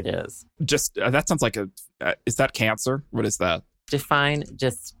don't think it is. Just that sounds like is that cancer? What is that? Define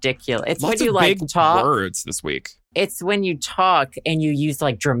gesticulate. It's Lots when you of big talk. words this week. It's when you talk and you use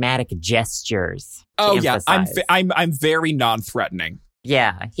dramatic gestures. Oh yeah, emphasize. I'm very non-threatening.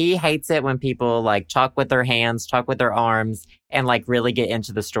 Yeah, he hates it when people talk with their hands, talk with their arms, and really get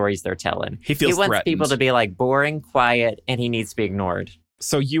into the stories they're telling. He feels wants threatened. People to be boring, quiet, and he needs to be ignored.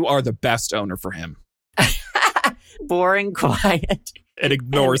 So you are the best owner for him. Boring, quiet. It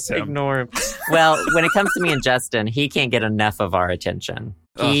ignores him. Ignore him. Well, when it comes to me and Justin, he can't get enough of our attention.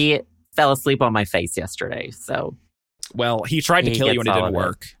 He fell asleep on my face yesterday, so. Well, he tried to kill you and it didn't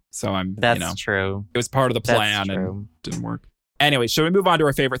work. So That's true. It was part of the plan and didn't work. Anyway, shall we move on to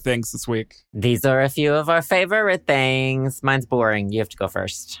our favorite things this week? These are a few of our favorite things. Mine's boring. You have to go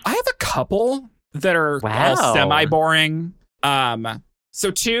first. I have a couple that are all semi-boring. So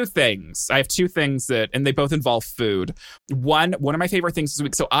two things. I have two things and they both involve food. One of my favorite things this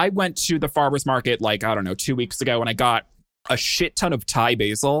week. So I went to the farmer's market 2 weeks ago and I got a shit ton of Thai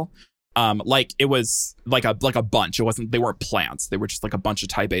basil. It was a bunch. They weren't plants. They were just a bunch of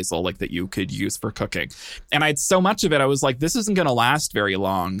Thai basil that you could use for cooking. And I had so much of it. I was like, this isn't going to last very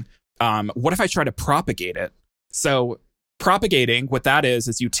long. What if I try to propagate it? So propagating, what that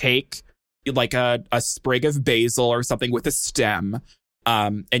is you take a sprig of basil or something with a stem,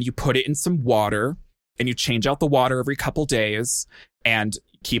 and you put it in some water and you change out the water every couple days and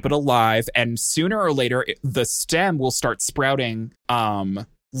keep it alive. And sooner or later, the stem will start sprouting,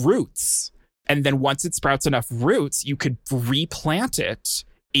 roots. And then once it sprouts enough roots, you could replant it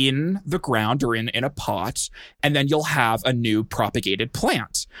in the ground or in a pot, and then you'll have a new propagated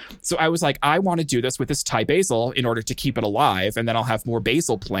plant. So I was like, I want to do this with this Thai basil in order to keep it alive, and then I'll have more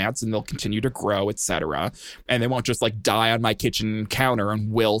basil plants and they'll continue to grow, etc. And they won't just die on my kitchen counter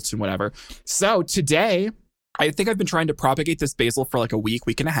and wilt and whatever. So today, I think I've been trying to propagate this basil for a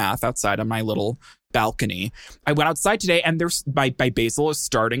week and a half outside on my little balcony. I went outside today and my basil is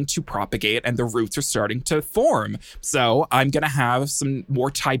starting to propagate and the roots are starting to form. So I'm going to have some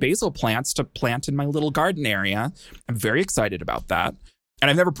more Thai basil plants to plant in my little garden area. I'm very excited about that. And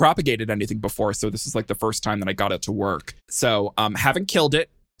I've never propagated anything before, so this is the first time that I got it to work. So haven't killed it,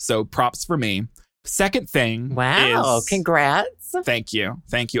 so props for me. Second thing is... Congrats. Thank you.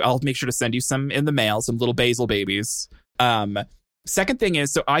 I'll make sure to send you some in the mail, some little basil babies. Second thing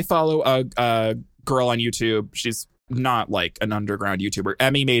is, so I follow a girl on YouTube. She's not an underground YouTuber.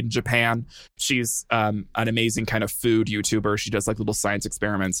 Emmy Made in Japan. She's an amazing kind of food YouTuber. She does little science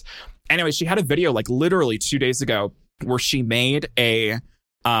experiments. Anyway, she had a video literally 2 days ago where she made a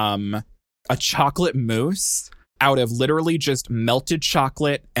chocolate mousse out of literally just melted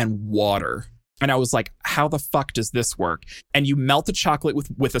chocolate and water. And I was like, how the fuck does this work? And you melt the chocolate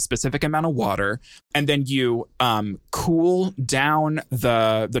with a specific amount of water, and then you cool down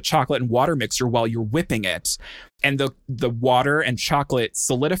the chocolate and water mixture while you're whipping it. And the water and chocolate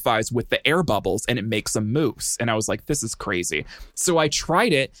solidifies with the air bubbles, and it makes a mousse. And I was like, this is crazy. So I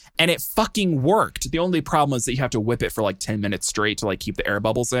tried it, and it fucking worked. The only problem is that you have to whip it for 10 minutes straight to keep the air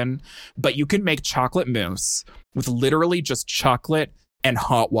bubbles in. But you can make chocolate mousse with literally just chocolate and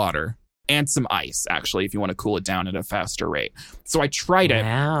hot water. And some ice, actually, if you want to cool it down at a faster rate. So I tried it.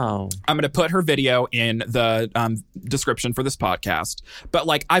 Wow. I'm going to put her video in the description for this podcast. But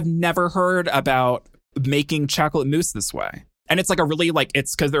I've never heard about making chocolate mousse this way. And it's a really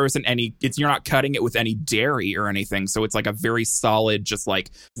it's because there isn't any, you're not cutting it with any dairy or anything. So it's a very solid, just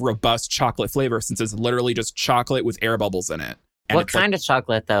robust chocolate flavor, since it's literally just chocolate with air bubbles in it. And what kind of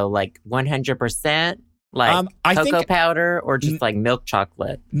chocolate though? 100%? Cocoa powder or just milk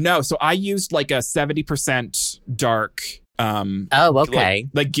chocolate? No, so I used a 70% dark. Okay.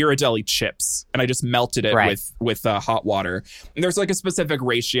 Like Ghirardelli chips, and I just melted it with hot water. And there's a specific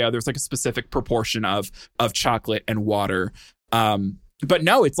ratio. There's a specific proportion of chocolate and water. But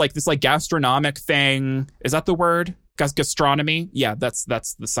no, it's this gastronomic thing. Is that the word? Gastronomy? Yeah, that's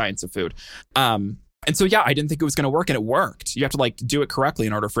the science of food. And so yeah, I didn't think it was going to work, and it worked. You have to do it correctly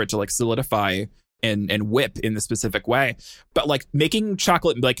in order for it to solidify and whip in the specific way. But making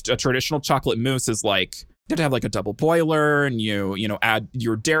chocolate, a traditional chocolate mousse is you have to have a double boiler, and you add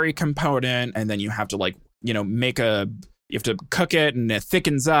your dairy component, and then you have to you have to cook it, and it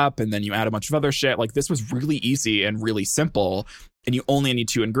thickens up, and then you add a bunch of other shit. This was really easy and really simple, and you only need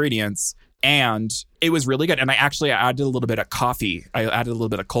 2 ingredients, and it was really good. And I added a little bit of coffee. I added a little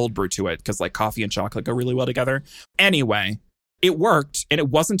bit of cold brew to it because coffee and chocolate go really well together. Anyway, it worked, and it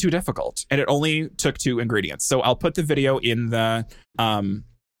wasn't too difficult, and it only took 2 ingredients. So I'll put the video in the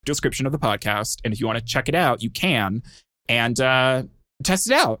description of the podcast, and if you want to check it out, you can, and test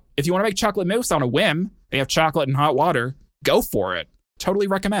it out. If you want to make chocolate mousse on a whim, they have chocolate and hot water. go for it. Totally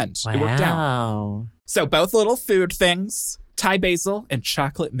recommend. Wow. It worked out. So both little food things, Thai basil and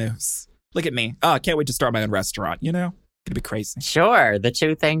chocolate mousse. Look at me. Oh, I can't wait to start my own restaurant, you know? It'd be crazy. Sure. The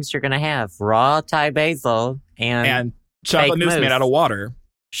two things you're going to have, raw Thai basil and chocolate mousse made out of water.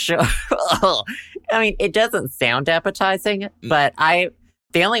 Sure. I mean, it doesn't sound appetizing, but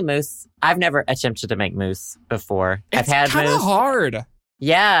the only mousse, I've never attempted to make mousse before. It's I've had kind of mousse. hard.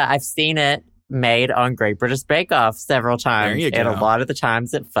 Yeah, I've seen it made on Great British Bake Off several times. There you go. And a lot of the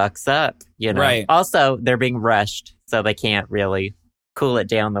times it fucks up, you know. Right. Also, they're being rushed, so they can't really cool it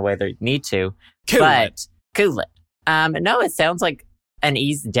down the way they need to. Cool it. No, it sounds like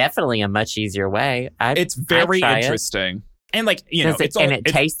definitely a much easier way. It's very interesting. And like, you know, it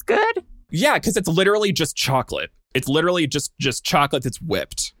tastes good? Yeah, because it's literally just chocolate. It's literally just chocolate that's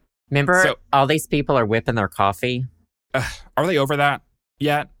whipped. Remember, all these people are whipping their coffee? Are they over that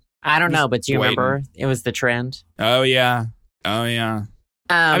yet? I don't know, but do you remember it was the trend? Oh, yeah. I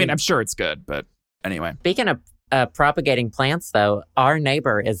mean, I'm sure it's good, but anyway. Speaking of propagating plants, though, our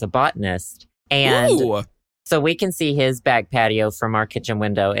neighbor is a botanist. And so we can see his back patio from our kitchen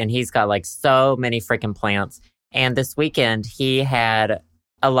window, and he's got like so many freaking plants. And this weekend, he had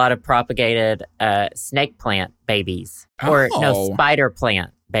a lot of propagated snake plant babies. Or spider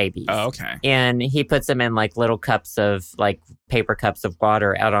plant babies. Oh, okay. And he puts them in like little cups of like paper cups of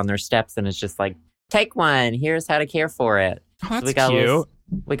water out on their steps, and it's just like, take one. Here's how to care for it. Oh, that's cute.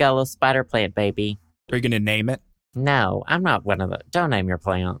 We got a little spider plant baby. Are you going to name it? No, I'm not one of the... Don't name your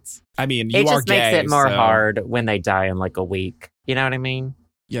plants. I mean, it just makes it more hard when they die in like a week. You know what I mean?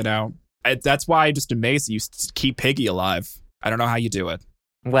 You know, that's why I'm just amazed you keep Piggy alive. I don't know how you do it.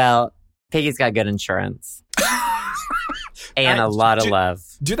 Well, Piggy's got good insurance. And a lot of love.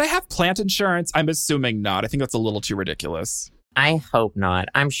 Do they have plant insurance? I'm assuming not. I think that's a little too ridiculous. I hope not.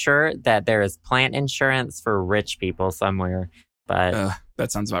 I'm sure that there is plant insurance for rich people somewhere, but...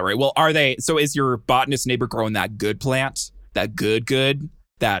 that sounds about right. Well, so is your botanist neighbor growing that good plant? That good?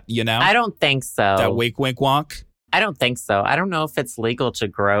 That, you know? I don't think so. That wink, wonk? I don't think so. I don't know if it's legal to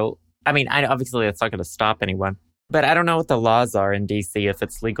grow. I mean, obviously it's not going to stop anyone, but I don't know what the laws are in DC if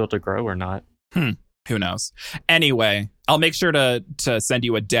it's legal to grow or not. Who knows? Anyway, I'll make sure to send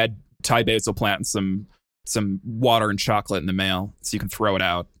you a dead Thai basil plant and some water and chocolate in the mail so you can throw it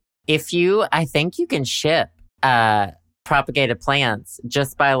out. I think you can ship propagated plants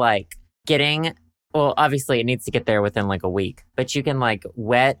just by like getting, well, obviously it needs to get there within like a week, but you can like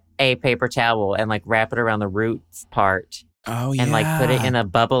wet a paper towel and like wrap it around the roots part. Oh, yeah. And like put it in a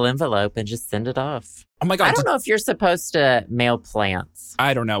bubble envelope and just send it off. Oh my God. I don't know if you're supposed to mail plants.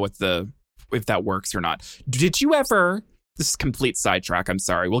 I don't know if that works or not. Did you ever... This is complete sidetrack. I'm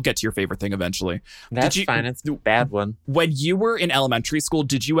sorry. We'll get to your favorite thing eventually. That's fine. It's a bad one. When you were in elementary school,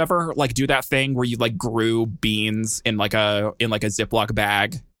 did you ever like do that thing where you like grew beans in like a Ziploc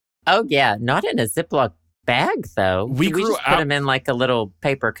bag? Oh yeah, not in a Ziploc bag though. We just put them in like a little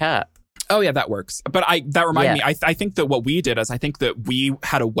paper cup. Oh yeah, that works. But that reminded me. I think that what we did is we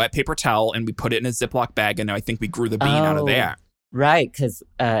had a wet paper towel and we put it in a Ziploc bag, and I think we grew the bean out of there. Right, because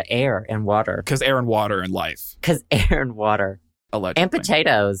air and water. Because air and water and life. Because air and water. Allegedly. And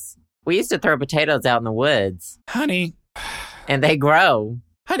potatoes. We used to throw potatoes out in the woods. Honey. And they grow.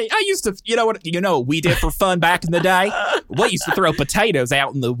 Honey, I used to, you know what we did for fun back in the day? We used to throw potatoes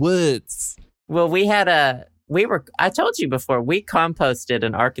out in the woods. Well, I told you before, we composted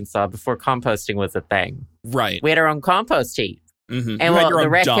in Arkansas before composting was a thing. Right. We had our own compost heap. Mm-hmm. And the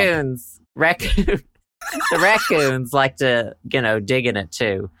raccoons like to, dig in it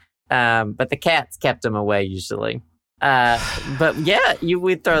too. But the cats kept them away usually. But yeah,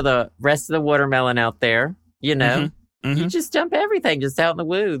 we'd throw the rest of the watermelon out there, Mm-hmm. You just dump everything just out in the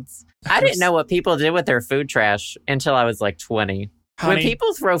woods. I didn't know what people did with their food trash until I was like 20. Honey, when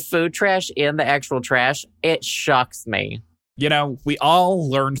people throw food trash in the actual trash, it shocks me. We all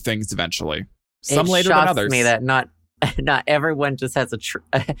learn things eventually. Some later than others. It shocks me that not everyone just has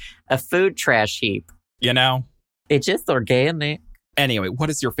a food trash heap. It's just organic. Anyway, what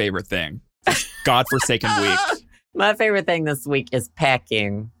is your favorite thing? Godforsaken week. My favorite thing this week is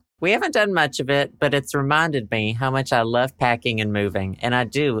packing. We haven't done much of it, but it's reminded me how much I love packing and moving. And I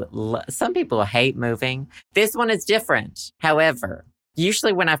do. Some people hate moving. This one is different. However,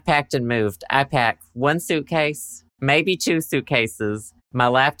 usually when I've packed and moved, I pack one suitcase, maybe two suitcases, my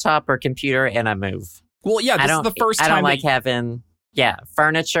laptop or computer, and I move. Well, yeah, this is the first time. I don't like having,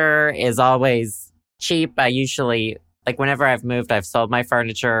 furniture is always cheap. I usually, whenever I've moved, I've sold my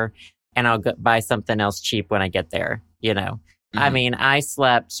furniture and I'll buy something else cheap when I get there, Mm-hmm. I mean, I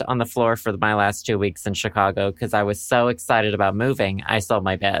slept on the floor for my last 2 weeks in Chicago because I was so excited about moving. I sold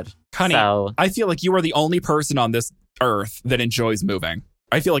my bed. Honey, I feel like you are the only person on this earth that enjoys moving.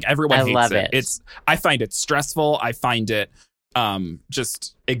 I feel like everyone hates love it. it. I find it stressful. I find it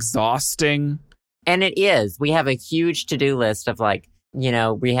just exhausting. And it is. We have a huge to-do list of like,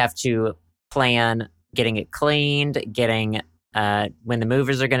 we have to plan getting it cleaned, getting when the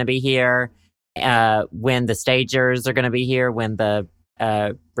movers are going to be here, when the stagers are going to be here, when the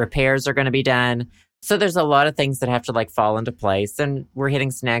repairs are going to be done. So there's a lot of things that have to like fall into place, and we're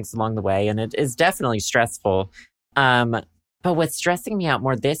hitting snags along the way, and it is definitely stressful. But what's stressing me out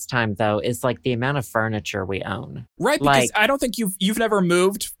more this time, though, is like the amount of furniture we own. Right, because I don't think you've never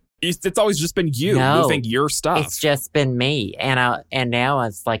moved. It's always just been you moving your stuff. It's just been me, and now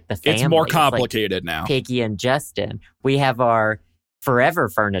it's like the family. It's more complicated like now. Piggy and Justin. We have our forever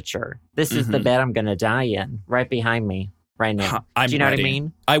furniture. This is the bed I'm going to die in, right behind me, right now. Do you know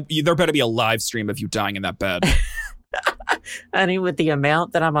ready. what I mean? There better be a live stream of you dying in that bed. Honey, with the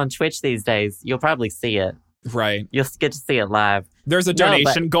amount that I'm on Twitch these days, you'll probably see it. Right. You'll get to see it live. There's a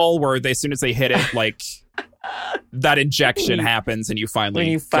donation goal where as soon as they hit it, like that injection happens and you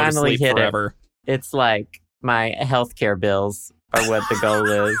finally go to sleep hit forever. It's like my healthcare bills are what the goal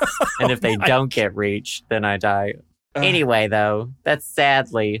is. And if they don't get reached, then I die. Anyway, though, that's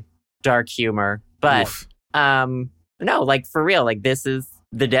sadly dark humor. But no, like for real, like this is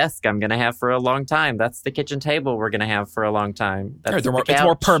the desk I'm going to have for a long time. That's the kitchen table we're going to have for a long time. That's it's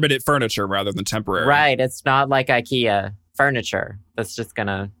more permanent furniture rather than temporary. Right. It's not like IKEA furniture that's just going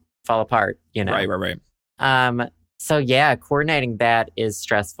to fall apart, Right. So yeah, coordinating that is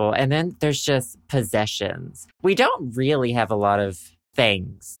stressful. And then there's just possessions. We don't really have a lot of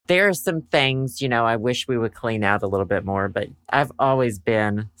things. There are some things, I wish we would clean out a little bit more, but I've always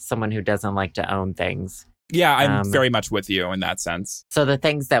been someone who doesn't like to own things. Yeah, I'm very much with you in that sense. So the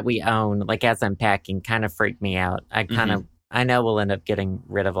things that we own, like as I'm packing, kind of freak me out. I know we'll end up getting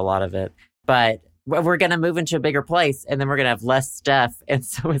rid of a lot of it, but we're going to move into a bigger place and then we're going to have less stuff. And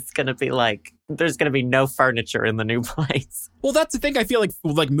so it's going to be like, there's going to be no furniture in the new place. Well, that's the thing. I feel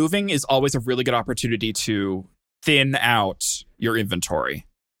like moving is always a really good opportunity to thin out your inventory.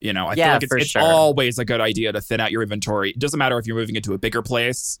 I feel like it's always a good idea to thin out your inventory. It doesn't matter if you're moving into a bigger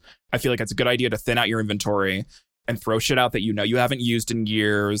place. I feel like it's a good idea to thin out your inventory and throw shit out that you haven't used in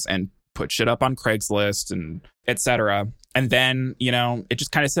years and put shit up on Craigslist and etc. And then, it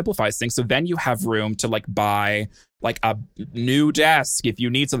just kind of simplifies things. So then you have room to like buy like a new desk if you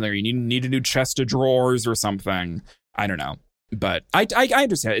need something, or you need a new chest of drawers or something. I don't know. But I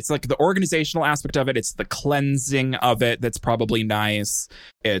understand. It's like the organizational aspect of it. It's the cleansing of it that's probably nice.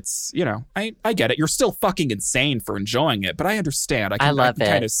 It's, I get it. You're still fucking insane for enjoying it, but I understand. I can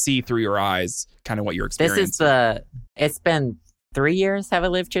kind of see through your eyes kind of what you're experiencing. It's been 3 years. Have I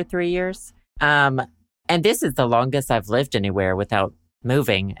lived here 3 years? And this is the longest I've lived anywhere without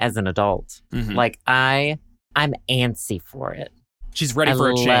moving as an adult. Mm-hmm. Like I'm antsy for it. She's ready for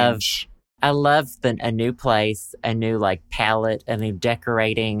a change. I love a new place, a new like palette, a new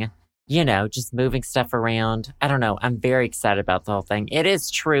decorating, just moving stuff around. I don't know. I'm very excited about the whole thing. It is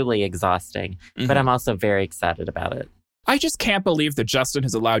truly exhausting, but I'm also very excited about it. I just can't believe that Justin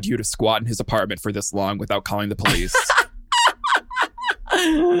has allowed you to squat in his apartment for this long without calling the police.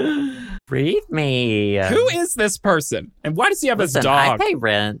 Read me. Who is this person? And why does he have his dog? I pay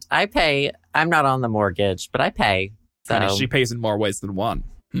rent. I'm not on the mortgage, but I pay. So. Honey, she pays in more ways than one.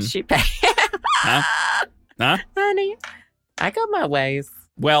 She pays. Huh? Honey, I got my ways.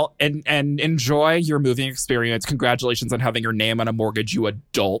 Well, and enjoy your moving experience. Congratulations on having your name on a mortgage, you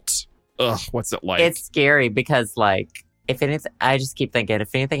adult. Ugh, what's it like? It's scary because, like, if anything, I just keep thinking,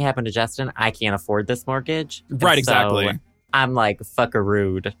 if anything happened to Justin, I can't afford this mortgage. Right, exactly. So I'm like, fuck a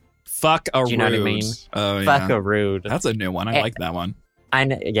rude. Fuck a rude. Do you know what I mean? Oh, fuck a rude. That's a new one. I like that one. I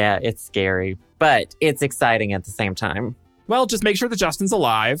know, yeah, it's scary, but it's exciting at the same time. Well, just make sure that Justin's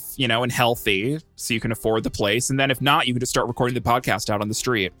alive, and healthy so you can afford the place. And then if not, you can just start recording the podcast out on the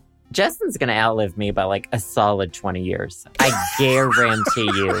street. Justin's going to outlive me by like a solid 20 years. I guarantee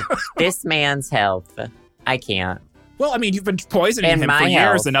you. This man's health, I can't. Well, I mean, you've been poisoning him for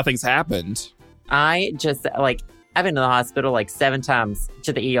years and nothing's happened. I just, like, I've been to the hospital like 7 times,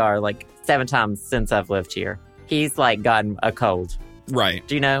 to the ER like 7 times since I've lived here. He's like gotten a cold. Right.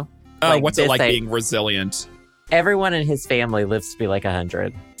 Do you know? Like, what's it like being resilient? Everyone in his family lives to be like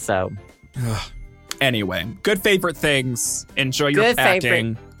 100, so. Anyway, good favorite things. Enjoy your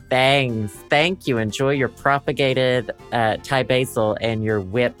packing. Things. Thank you. Enjoy your propagated Thai basil and your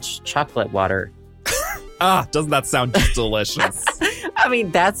whipped chocolate water. Doesn't that sound just delicious? I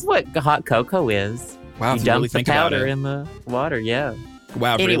mean, that's what hot cocoa is. Wow, you dump the powder in the water, yeah.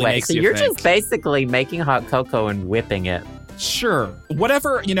 Wow, it anyway, really makes so you you're think. just basically making hot cocoa and whipping it. Sure.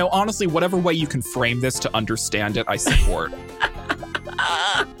 Whatever, honestly, whatever way you can frame this to understand it, I support.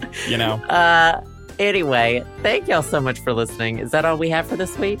 Anyway, thank y'all so much for listening. Is that all we have for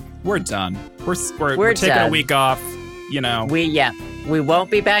this week? We're done. We're taking a week off, We won't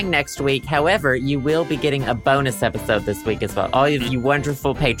be back next week. However, you will be getting a bonus episode this week as well. All of you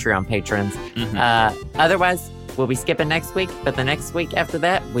wonderful Patreon patrons. Otherwise, we'll be skipping next week. But the next week after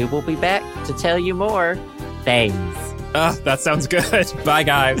that, we will be back to tell you more things. That sounds good. Bye,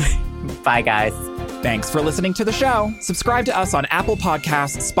 guys. Bye, guys. Thanks for listening to the show. Subscribe to us on Apple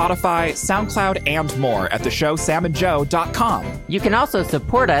Podcasts, Spotify, SoundCloud, and more at theshowsamandjoe.com. You can also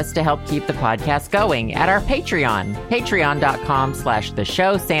support us to help keep the podcast going at our Patreon,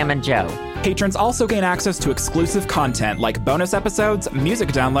 patreon.com/theshowsamandjoe. Patrons also gain access to exclusive content like bonus episodes, music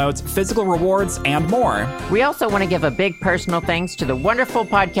downloads, physical rewards, and more. We also want to give a big personal thanks to the wonderful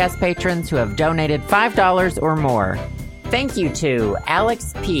podcast patrons who have donated $5 or more. Thank you to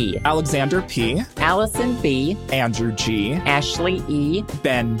Alex P., Alexander P., Allison B., Andrew G., Ashley E.,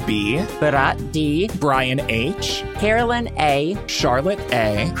 Ben B., Barat D., Brian H., Carolyn A., Charlotte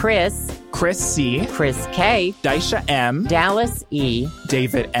A., Chris C., Chris K., Daisha M., Dallas E.,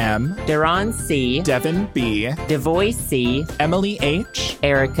 David M., Duran C., Devin B., Devoy C., Emily H.,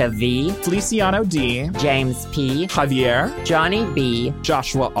 Erica V., Feliciano D., James P., Javier, Johnny B.,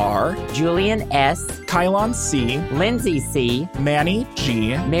 Joshua R., Julian S., Kylon C., Lindsay C., Manny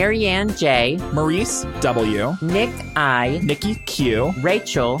G., Marianne J., Maurice W., Nick I., Nikki Q.,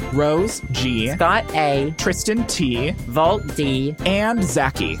 Rachel, Rose G., Scott A., Tristan T., Vault D., and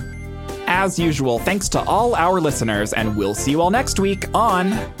Zachy. As usual, thanks to all our listeners, and we'll see you all next week on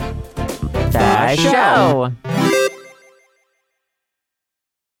The Show.